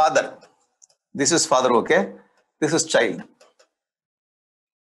 see, the father. This is father, okay? This is child.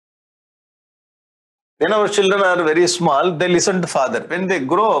 When our children are very small, they listen to father. When they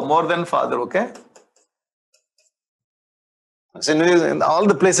grow, more than father, okay? So in all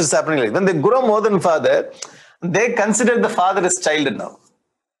the places happening like when they grow more than father, they consider the father as child now.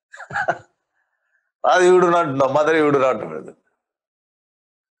 Father you do not know, mother you do not know.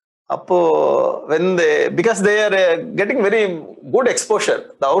 Because they are getting very good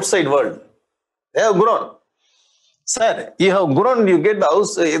exposure, the outside world. They have grown. Sir, you have grown, you get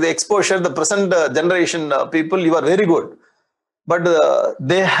the exposure, the present generation people, you are very good. But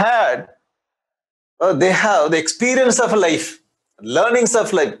they have the experience of life, learnings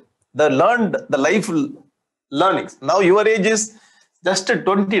of life. They learned the life learnings. Now your age is just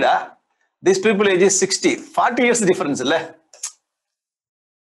 20. These people age is 60. 40 years difference.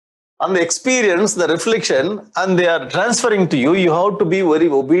 On the experience, the reflection, and they are transferring to you, you have to be very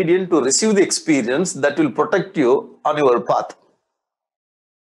obedient to receive the experience that will protect you on your path.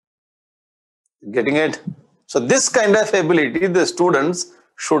 Getting it? So this kind of ability, the students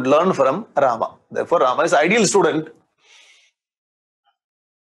should learn from Rama. Therefore, Rama is ideal student.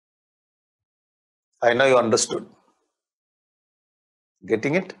 I know you understood.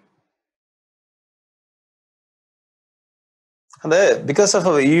 Getting it? And because of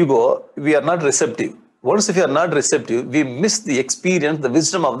our ego, we are not receptive. Once if we are not receptive, we miss the experience, the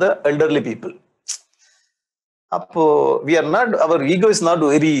wisdom of the elderly people. We are not, our ego is not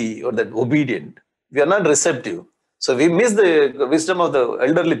very obedient. We are not receptive. So we miss the wisdom of the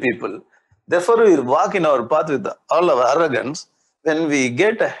elderly people. Therefore, we walk in our path with all our arrogance. When we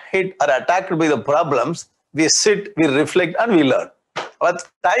get hit or attacked by the problems, we sit, we reflect, and we learn. But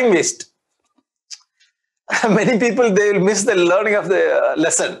time waste. Many people, they will miss the learning of the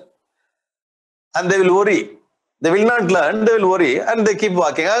lesson. And they will worry. They will not learn, they will worry, and they keep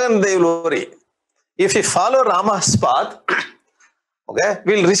walking, and they will worry. If we follow Rama's path, okay,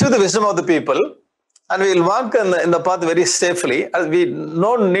 we will receive the wisdom of the people, and we will walk in the path very safely. And we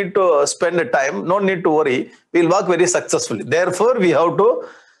no need to spend time, no need to worry. We will walk very successfully. Therefore, we have to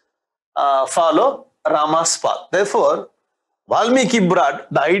follow Rama's path. Therefore, Valmiki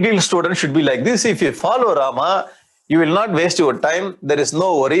brought the ideal student should be like this. If you follow Rama, you will not waste your time. There is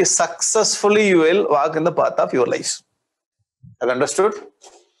no worry. Successfully, you will walk in the path of your life. Have you understood?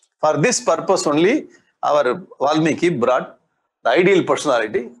 For this purpose only, our Valmiki brought the ideal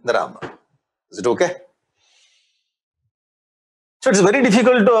personality, the Rama. Is it okay? So it's very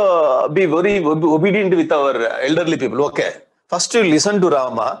difficult to be very obedient with our elderly people. Okay, first you listen to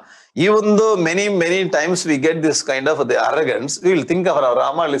Rama. Even though many times we get this kind of the arrogance, we will think of our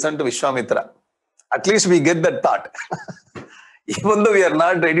Rama, listen to Vishwamitra. At least we get that thought. Even though we are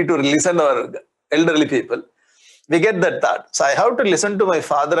not ready to listen to our elderly people, we get that thought. So I have to listen to my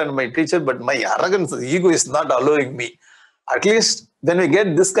father and my teacher, but my arrogance, ego is not allowing me. At least when we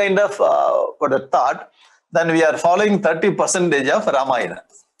get this kind of thought, then we are following 30% of Ramayana.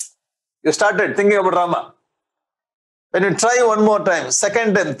 You started thinking about Rama. When you try one more time,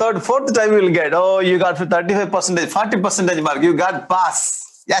 second and third, fourth time you will get, oh, you got 35%, 40% mark, you got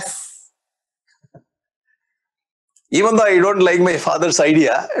pass. Yes. Even though I don't like my father's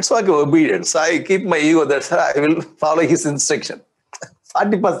idea, it's like obedience. I keep my ego there, sir, I will follow his instruction.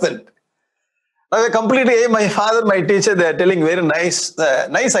 40%. Now I completely, my father, my teacher, they are telling very nice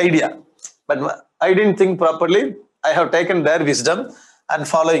idea. But I didn't think properly. I have taken their wisdom and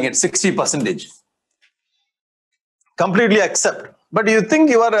following it, 60%. Completely accept. But you think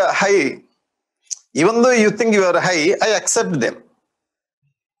you are high. Even though you think you are high, I accept them.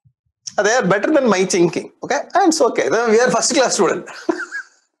 They are better than my thinking. Okay? And it's okay. Then we are first class student.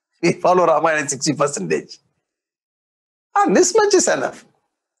 We follow Ramayana 60%. And this much is enough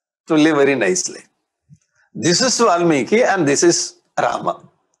to live very nicely. This is Valmiki and this is Rama.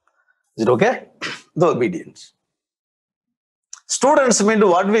 Is it okay? The obedience. Students mean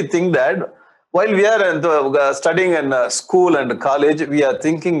what we think that while we are studying in school and college, we are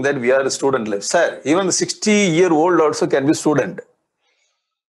thinking that we are a student life. Sir, even the 60-year-old also can be student.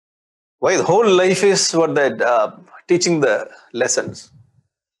 Why the whole life is what that teaching the lessons.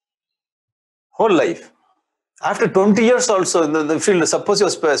 Whole life. After 20 years also in the field, suppose you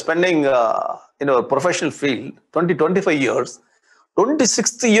are spending in a professional field, 20-25 years,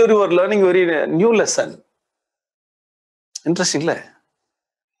 26th year you are learning very new lesson. Interesting, right?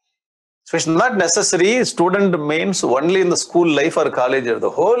 So it's not necessary student means only in the school life or college. The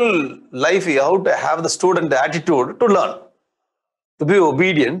whole life you have to have the student attitude to learn, to be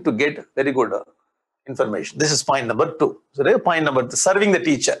obedient, to get very good information. This is point number 2. So point number 3, serving the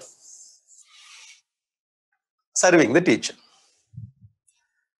teacher. Serving the teacher.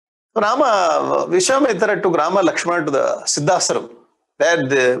 Rama, Vishwamitra took Rama Lakshmana to the Siddhashram, where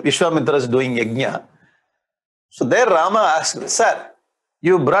the Vishwamitra is doing yajna. So there Rama asked, sir,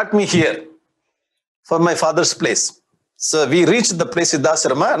 you brought me here for my father's place. So we reached the place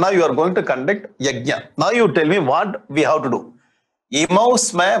Siddhasrama. Now you are going to conduct yajna. Now you tell me what we have to do.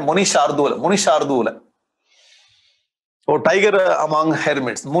 Imaus mein Muni Shardula. Muni Shardula. Oh, tiger among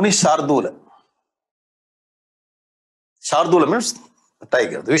hermits. Muni Shardula. Shardula means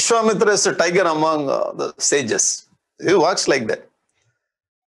tiger. Vishwamitra is a tiger among the sages. He walks like that.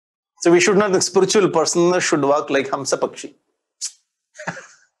 So we should not, the spiritual person should walk like Hamsa Pakshi.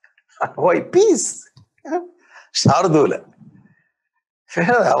 Why? Peace. Shardula.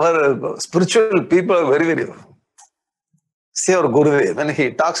 Our spiritual people are very see our Gurudev when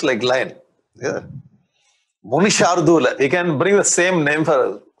he talks like lion. Yeah. Muni Shardula. We can bring the same name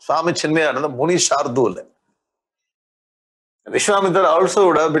for Swami Chinmaya Mission, Muni Shardula. Vishwamitra also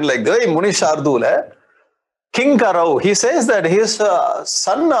would have been like, hey, Muni Shardula. King Karau, he says that he is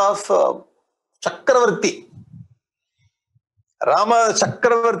son of Chakravarti. Rama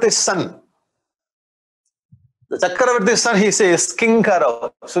Chakravarti's son. The Chakravarti's son, he says, King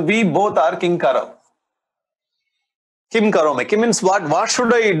Karau. So we both are King Karau. Kim Karome. Kim means what? What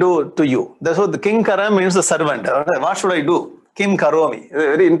should I do to you? That's what the King Karam means, the servant. What should I do? Kim Karomi. A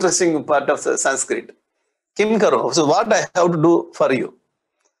very interesting part of Sanskrit. Kim Karo. So what I have to do for you?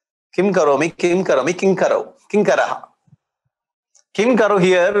 Kim Karomi, Kim Karomi, King Karo. King Karaha. Kim Karo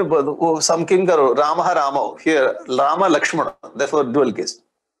here, some Kim Karo, Rama Rama. Here, Rama Lakshmana. Therefore, dual case.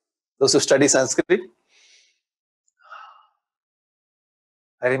 Those who study Sanskrit.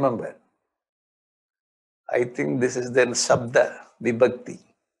 I remember. I think this is then Shabda, Vibhakti.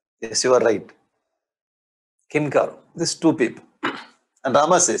 Yes, you are right. Kim Karo. These two people. And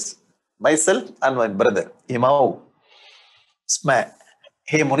Rama says, myself and my brother, Imau, Sma.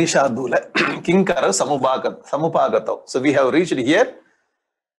 Hey Muni Shardula, Kinkara Samupagato. So we have reached here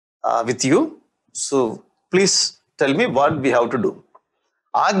with you. So please tell me what we have to do.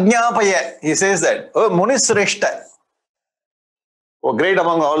 Ajnapaya, he says that. Oh, Muni Sreshta. Oh, great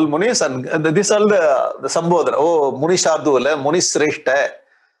among all Munis. And this all the Sambodhana. Oh, Muni Shardula, Muni Sreshta.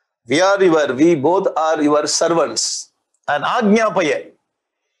 We both are your servants. And Ajnapaya.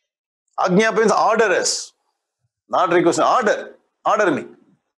 Ajnapaya means order us. Not request, order me.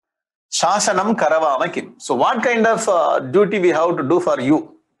 Shasanam Karavamakim. So what kind of duty we have to do for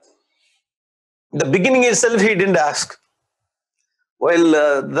you? In the beginning itself, he didn't ask. While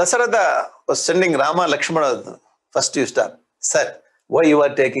Dasaratha was sending Rama Lakshmana, first you start, sir, why you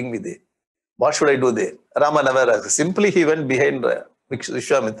are taking me there? What should I do there? Rama never asked. Simply he went behind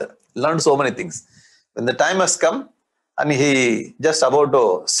Vishwamitra, learned so many things. When the time has come, and he just about to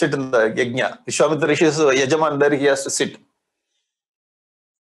sit in the yajna, Vishwamitra Rishi is Yajaman there, he has to sit.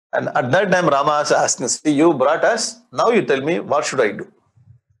 And at that time, Rama is asking, see, you brought us, now you tell me, what should I do?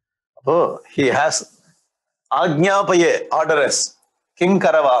 Oh, he has Ajnapaye, order us, King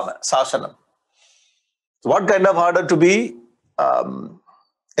Karavama, Sasanam. So what kind of order to be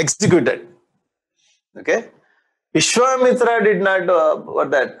executed? Okay. Vishwamitra did not,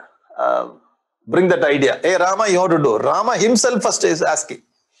 bring that idea. Hey, Rama, you have to do. Rama himself first is asking,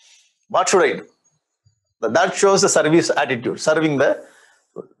 what should I do? That shows the service attitude, serving the.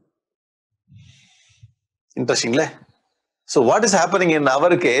 Interestingly. So what is happening in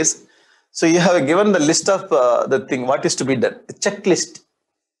our case? So you have given the list of the thing, what is to be done. A checklist.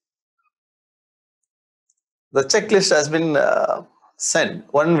 The checklist has been sent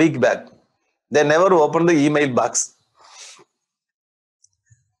 1 week back. They never opened the email box.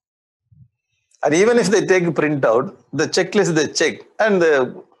 And even if they take a printout, the checklist they check and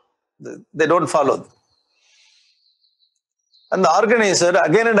they don't follow. And the organizer,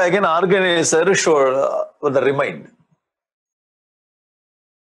 again and again, organizer should remind.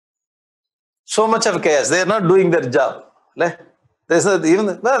 So much of chaos. They are not doing their job.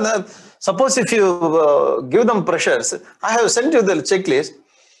 Suppose if you give them pressures, I have sent you the checklist.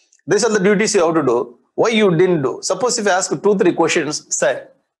 These are the duties you have to do. Why you didn't do? Suppose if you ask 2-3 questions, sir,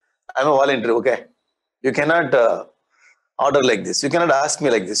 I'm a volunteer, okay? You cannot order like this. You cannot ask me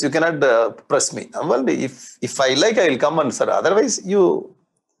like this. You cannot press me. Well, if I like, I will come and sir. Otherwise,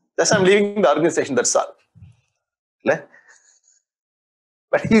 just I'm leaving the organization, that's all.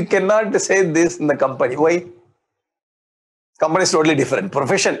 But you cannot say this in the company. Why? Company is totally different.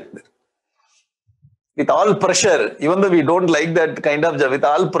 Profession. With all pressure, even though we don't like that kind of job, with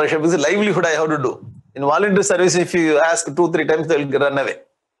all pressure, with livelihood I have to do. In volunteer service, if you ask 2-3 times, they will run away.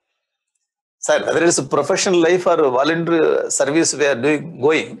 Sir, whether it's a professional life or volunteer service we are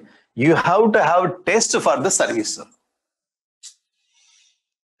going, you have to have taste for the service.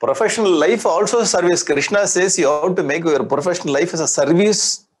 Professional life also service. Krishna says you have to make your professional life as a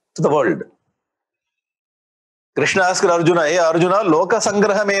service to the world. Krishna asked Arjuna, hey Arjuna, loka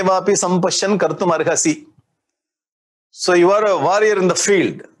sangraham evapi sampashyan kartum arhasi. So you are a warrior in the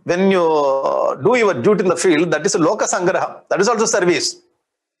field. When you do your duty in the field, that is a loka sangraham. That is also service.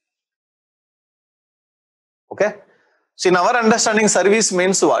 Okay? So in our understanding, service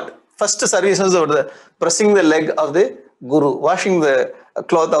means what? First service is pressing the leg of the guru, washing the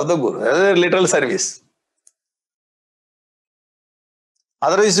cloth of the guru. That is a literal service.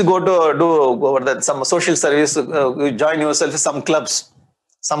 Otherwise, you go to do some social service, you join yourself in some clubs,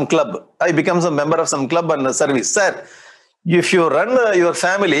 some club. I becomes a member of some club and service. Sir, if you run your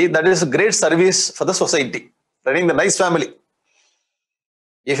family, that is a great service for the society. Running the nice family.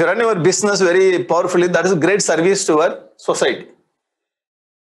 If you run your business very powerfully, that is a great service to our society.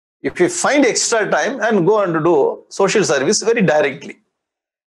 If you find extra time and go and do social service very directly.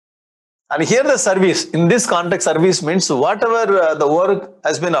 And here the service, in this context, service means whatever the work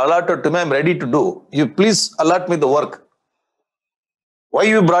has been allotted to me, I am ready to do. You please allot me the work. Why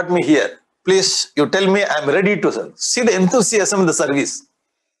you brought me here? Please, you tell me I am ready to serve. See the enthusiasm in the service.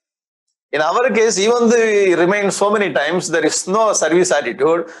 In our case, even though we remind so many times, there is no service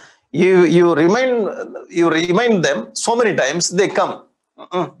attitude. You remind them so many times, they come.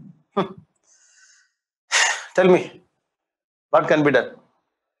 Tell me, what can be done?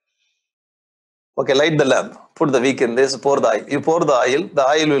 Okay, light the lamp, put the wick in this, pour the oil. You pour the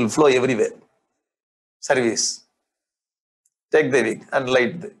oil will flow everywhere. Service. Take the wick and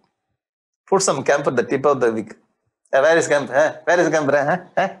light the. Put some camp at the tip of the wick. Where is camp? Where is camp?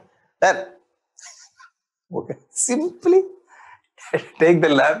 There. Okay. Simply take the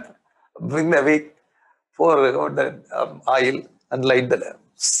lamp, bring the wick, pour the oil and light the lamp.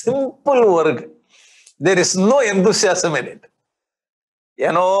 Simple work. There is no enthusiasm in it.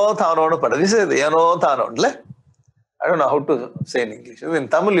 Yano thano pada. This is yano thano. I don't know how to say in English. In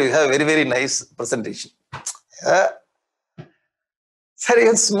Tamil, you have very, very nice presentation.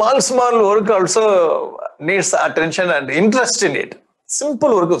 Sorry, small work also needs attention and interest in it.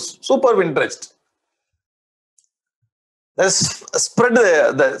 Simple work, super interest. Let's spread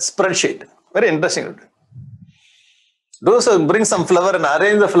the spreadsheet. Very interesting. Do so, bring some flower and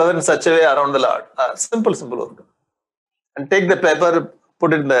arrange the flower in such a way around the Lord. Simple work. And take the paper,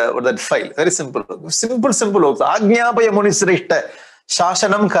 put it in that file. Very simple work. Simple work. Ajnapaya munisrishta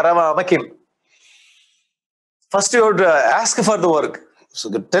shashanam karavama kim. First you have to ask for the work. So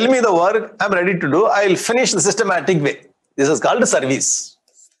tell me the work, I'm ready to do. I will finish the systematic way. This is called service.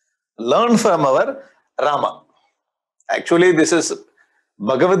 Learn from our Rama. Actually, this is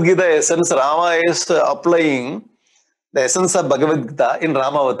Bhagavad Gita essence. Rama is applying the essence of Bhagavad Gita in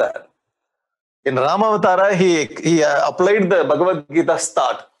Rama Avatar. In Rama Avatara, he applied the Bhagavad Gita's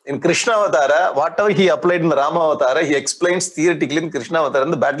thought. In Krishna Avatara, whatever he applied in the Rama Avatara, he explains theoretically in Krishna Avatara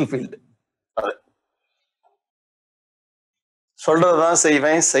in the battlefield.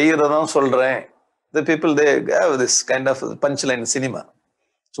 The people, they have this kind of punchline cinema.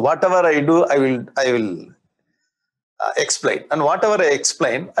 So whatever I do, I will explain. And whatever I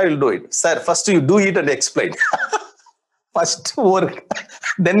explain, I will do it. Sir, first you do it and explain. First work,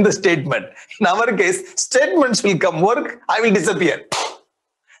 then the statement. In our case, statements will come, work, I will disappear.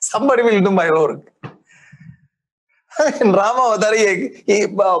 Somebody will do my work. In Rama Avatara, he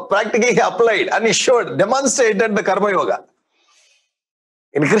practically applied and he showed, demonstrated the Karma Yoga.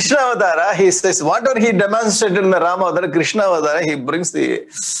 In Krishna Avatara, he says, whatever he demonstrated in the Rama Avatara, Krishna Avatara, he brings the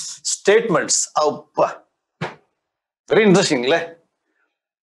statements up. Very interesting, right?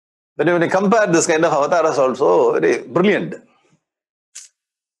 But when you compare this kind of avatars also, very brilliant.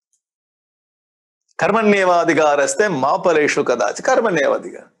 Karmanyevadhikaraste mapaleshu kadachi.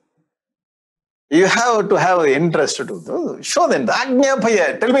 Karmanyevadhikara. You have to have interest to do. Show them.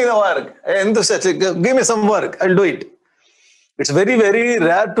 Ajñapaya, tell me the work. Give me some work. I'll do it. It's very, very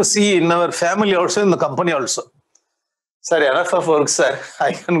rare to see in our family also, in the company also. Sir, enough of work, sir.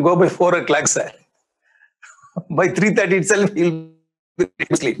 I can go by 4 o'clock, sir. By 3:30 itself, he'll be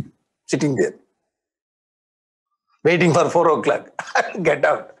asleep, sitting there, waiting for 4 o'clock. Get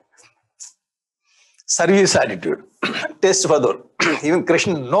out. Service attitude. Taste for the even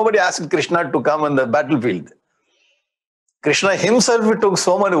Krishna, nobody asked Krishna to come on the battlefield. Krishna himself took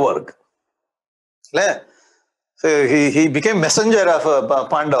so much work. So he became messenger of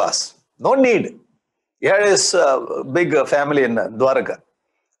Pandavas. No need. He had his big family in Dwaraka.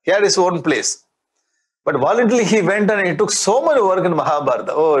 He had his own place. But voluntarily he went and he took so much work in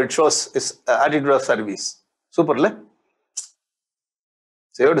Mahabharata. Oh, it shows his attitude of service. Super, le?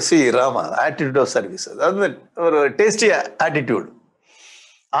 So you have to see Rama, attitude of service. That's a tasty attitude.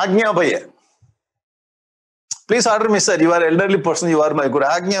 Ajñapaya. Please order me, sir. You are an elderly person. You are my guru.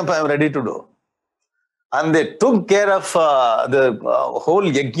 Ajñapaya, I am ready to do. And they took care of the whole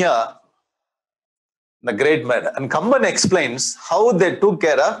yajna, the great man. And Kamban explains how they took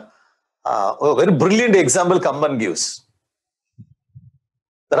care of a very brilliant example Kamban gives.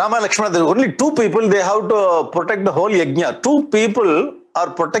 The Rama and Lakshmana, there are only 2 people, they have to protect the whole yajna. 2 people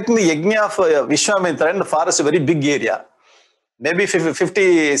are protecting the yajna of Vishwamitra in the forest, a very big area. Maybe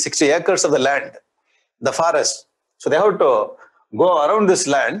 50, 60 acres of the land, the forest. So they have to go around this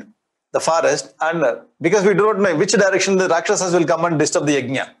land, the forest, and because we do not know in which direction the Rakshasas will come and disturb the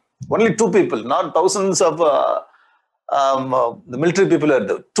yajna. Only 2 people, not thousands of the military people are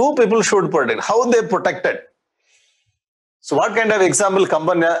there. 2 people should protect. How they protected? So what kind of example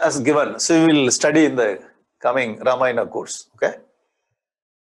Kamban has given? So we will study in the coming Ramayana course. Okay?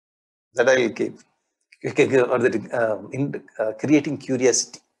 That I will keep. Creating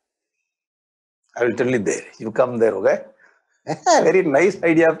curiosity. I will tell you there. You come there, okay? Very nice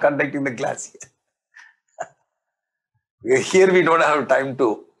idea of conducting the class here. Here we don't have time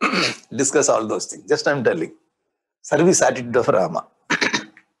to discuss all those things. Just I am telling. Service attitude of Rama.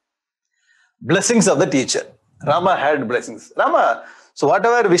 Blessings of the teacher. Rama had blessings. Rama, so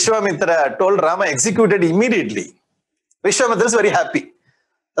whatever Vishwamitra told, Rama executed immediately. Vishwamitra is very happy.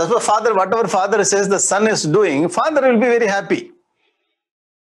 That's why father, whatever father says the son is doing, father will be very happy.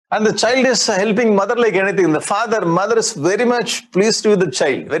 And the child is helping mother like anything. The mother is very much pleased with the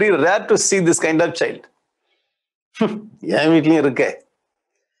child. Very rare to see this kind of child. You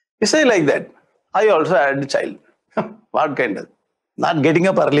say like that. I also had a child. What kind of? Not getting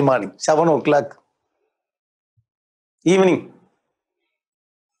up early morning, 7 o'clock. Evening.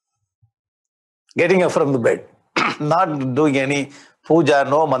 Getting up from the bed. Not doing any puja,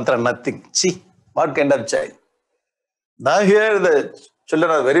 no mantra, nothing. See, what kind of child? Now here the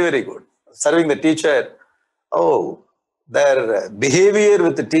children are very, very good. Serving the teacher. Oh, their behavior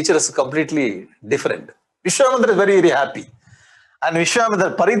with the teacher is completely different. Vishwamitra is very, very happy. And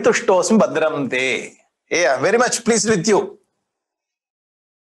Vishwamitra paritushtos badram te. Hey, I am very much pleased with you.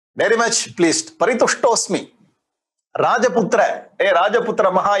 Very much pleased. Paritushtos Rajaputra. Hey,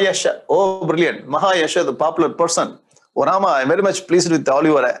 Rajaputra Mahayasha. Oh, brilliant. Mahayasha, the popular person. Oh, Rama, I am very much pleased with all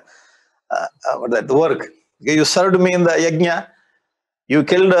your work. You served me in the yajna. You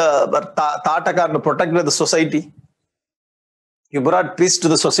killed Tataka to protect the society. You brought peace to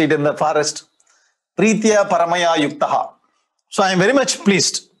the society in the forest. Pritya Paramaya Yuktaha. So I am very much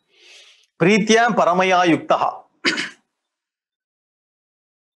pleased. Pritya Paramaya Yuktaha.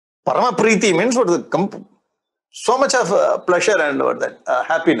 Parama Priti means what the so much of pleasure and what that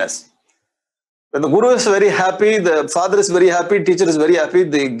happiness. When the guru is very happy, the father is very happy, teacher is very happy,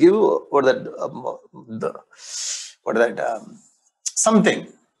 they give something,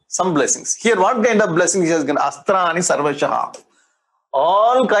 some blessings. Here, what kind of blessings he has given? Astrani Sarvashaha.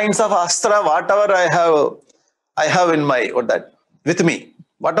 All kinds of astra, whatever I have in my, with me.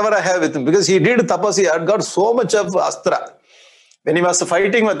 Whatever I have with him. Because he did tapas, he had got so much of astra. When he was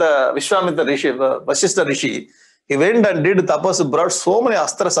fighting with Vishwamitra Rishi, Vasishtha Rishi, he went and did tapas, brought so many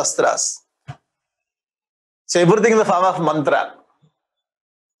astras. So everything in the form of mantra.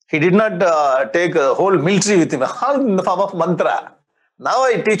 He did not take a whole military with him, all in the form of mantra. Now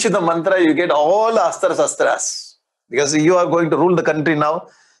I teach you the mantra, you get all astras. Because you are going to rule the country now,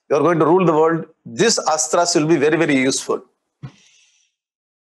 you are going to rule the world. This astras will be very, very useful.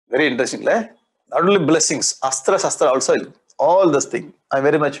 Very interesting, eh? Not only blessings, astra also, all this thing. I am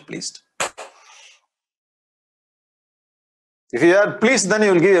very much pleased. If you are pleased, then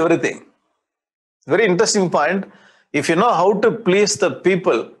you will give everything. Very interesting point. If you know how to please the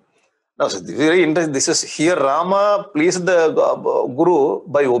people, now very interesting. This is here Rama pleased the Guru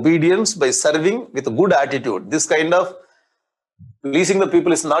by obedience, by serving with a good attitude. This kind of pleasing the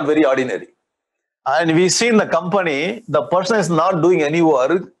people is not very ordinary. And we see in the company, the person is not doing any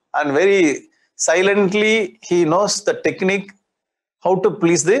work and very silently he knows the technique how to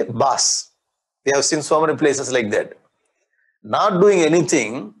please the boss. We have seen so many places like that. Not doing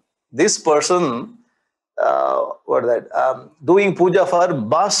anything, this person, doing puja for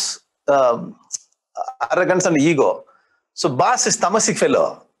boss, arrogance and ego. So boss is tamasic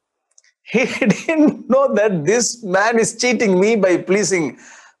fellow. He didn't know that this man is cheating me by pleasing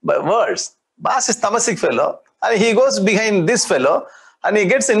by words. Boss is tamasic fellow, and he goes behind this fellow, and he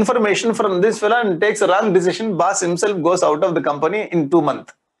gets information from this fellow and takes a wrong decision. Boss himself goes out of the company in 2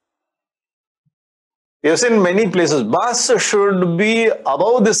 months. We have seen many places. Boss should be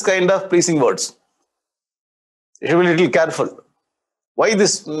above this kind of pleasing words. You should be a little careful. Why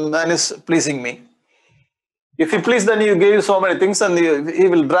this man is pleasing me? If he please, then you give so many things and he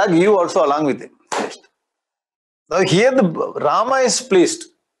will drag you also along with him. Now here the Rama is pleased.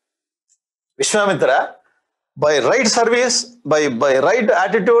 Vishwamitra, by right service, by right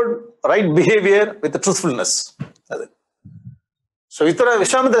attitude, right behavior, with the truthfulness. So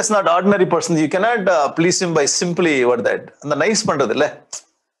Vishwamitra is not ordinary person. You cannot please him by simply what that. And the nice pandadilla.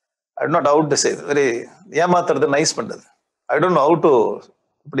 I don't know how to say. Very yamathar the nice pandad. I don't know how to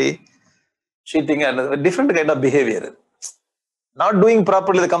cheating and a different kind of behavior. Not doing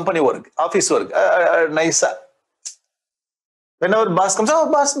properly the company work, office work. Nice. Whenever boss comes, oh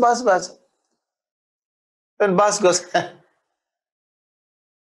boss. When boss goes,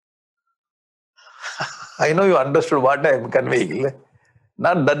 I know you understood what I am conveying.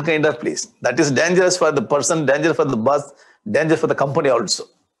 Not that kind of please. That is dangerous for the person, dangerous for the boss, dangerous for the company also.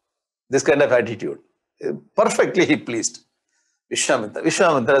 This kind of attitude. Perfectly he pleased.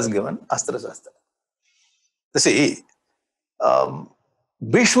 Vishwamitra is given Astra Shastra. See,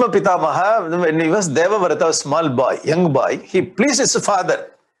 Bhishma Pitamaha, when he was Devavrata, a small boy, young boy, he pleased his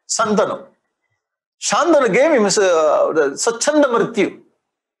father, Santanu. Shantanu gave him Sachanda Mrityu.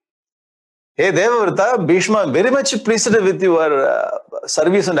 Hey Devavrata, Bhishma, very much pleased with your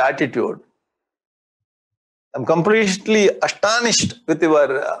service and attitude. I'm completely astonished with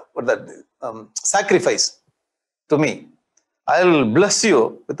your sacrifice to me. I will bless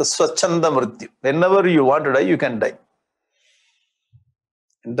you with a Swachanda Mrityu. Whenever you want to die, you can die.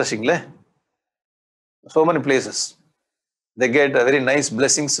 Interesting, eh? So many places. They get very nice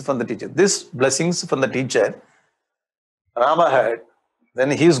blessings from the teacher. This blessings from the teacher, Rama had, when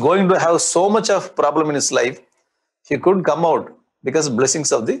he is going to have so much of problem in his life, he could come out because of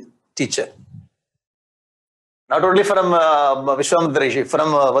blessings of the teacher. Not only from Vishwamitra Rishi, from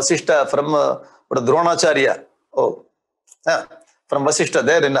Vasishtha, from Dronacharya. From Vasishtha,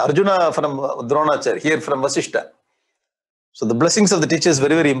 there in Arjuna from Dronacharya, here from Vasishtha. So the blessings of the teacher is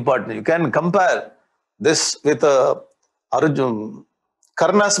very, very important. You can compare this with Arjuna,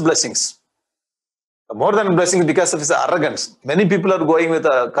 Karna's blessings. More than blessings because of his arrogance. Many people are going with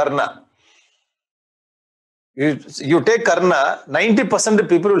Karna. You take Karna, 90%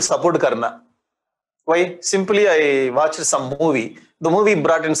 people will support Karna. Why? Simply I watched some movie. The movie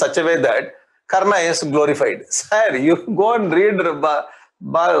brought in such a way that Karna is glorified. Sir, you go and read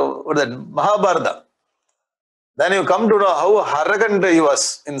Mahabharata. Then you come to know how arrogant he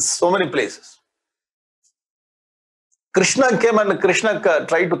was in so many places. Krishna came and Krishna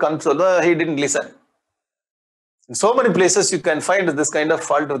tried to console. He didn't listen. In so many places you can find this kind of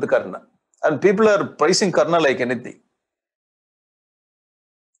fault with Karna. And people are praising Karna like anything.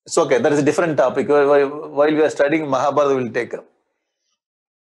 It's okay, that is a different topic. While we are studying Mahabharata, we will take up.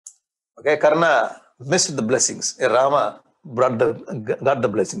 Okay, Karna missed the blessings. Rama got the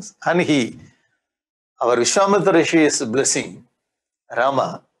blessings. And our Vishwamitra Rishi is blessing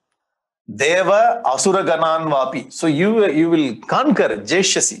Rama. Deva Asura Ganan Vapi. So you will conquer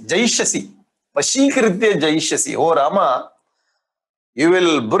Jaishasi. Vashikritya Jaishasi. Oh Rama, you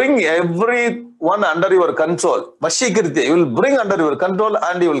will bring everyone under your control. Vashikritya, you will bring under your control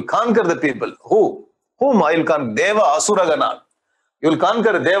and you will conquer the people. Whom I will conquer? Deva Asura Ganan. You will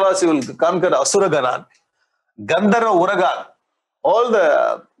conquer Devas, you will conquer Asura Ganan. Gandharva Uragan. All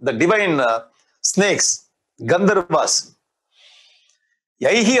the divine snakes. Gandharvas.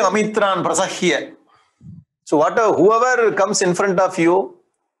 Yaihi Amitran Prasahya. So whoever comes in front of you,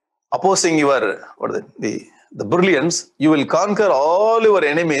 opposing your the brilliance, you will conquer all your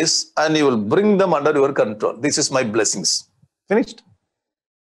enemies and you will bring them under your control. This is my blessings. Finished.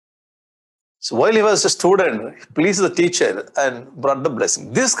 So while he was a student, he pleased the teacher and brought the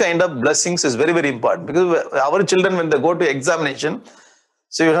blessing. This kind of blessings is very, very important because our children, when they go to examination,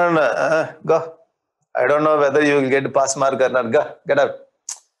 so you don't go. I don't know whether you will get pass mark or not. Go, get out.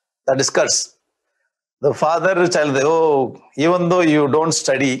 That is curse. The father child, oh, even though you don't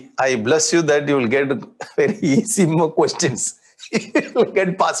study, I bless you that you will get very easy questions. You will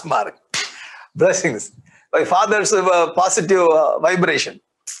get pass mark. Blessings. My father's positive vibration.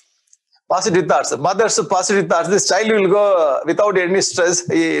 Positive thoughts. Mother's positive thoughts. This child will go without any stress.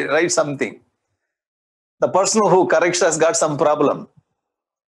 He writes something. The person who corrects has got some problem.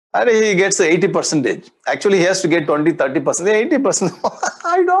 And he gets 80%. Actually, he has to get 20, 30%. 80%.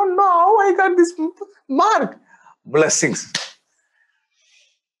 I don't know how I got this mark. Blessings.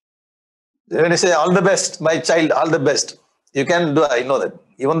 When you say, all the best, my child, all the best. You can do, I know that.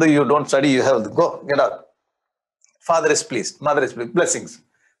 Even though you don't study, you have to go, get out. Father is pleased, mother is pleased. Blessings.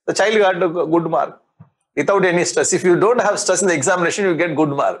 The child got a good mark without any stress. If you don't have stress in the examination, you get good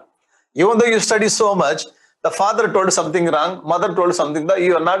mark. Even though you study so much, the father told something wrong, mother told something that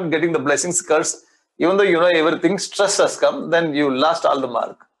you are not getting the blessings, curse. Even though you know everything, stress has come, then you lost all the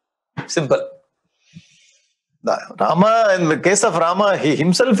mark. Simple. Rama, in the case of Rama, he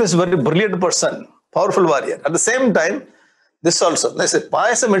himself is a very brilliant person, powerful warrior. At the same time, this also, they say,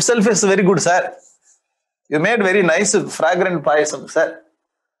 payasam itself is very good, sir. You made very nice, fragrant payasam, sir.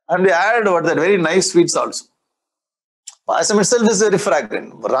 And we add that very nice sweets also. Payasam itself is very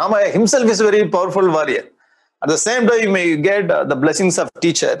fragrant. Rama himself is a very powerful warrior. At the same time, you may get the blessings of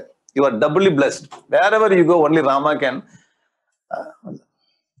teacher. You are doubly blessed. Wherever you go, only Rama can.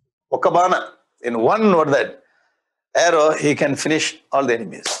 Okabana, in one word that arrow, he can finish all the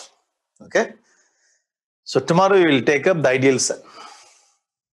enemies. Okay? So tomorrow we will take up the ideal son.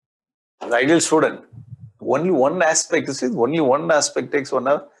 The ideal student. Only one aspect, you see, only one aspect takes 1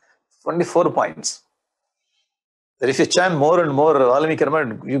 hour, only 4 points. That if you chant more and more Valmiki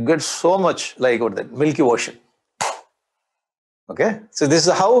Ramayana, you get so much like what that milky ocean. Okay? So this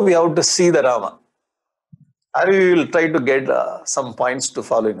is how we have to see the Rama. Or we will try to get some points to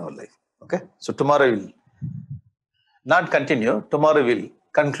follow in our life. Okay? So tomorrow we will not continue. Tomorrow we will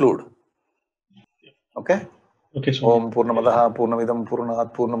conclude. Okay? Okay, so Om Purnamadaha Purnamidam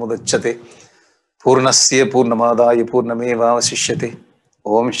Purnat Purnamudachyate Purnasya Purnamadaya Purnameva Vasishyate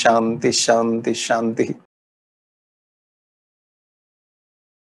Om Shanti Shanti Shanti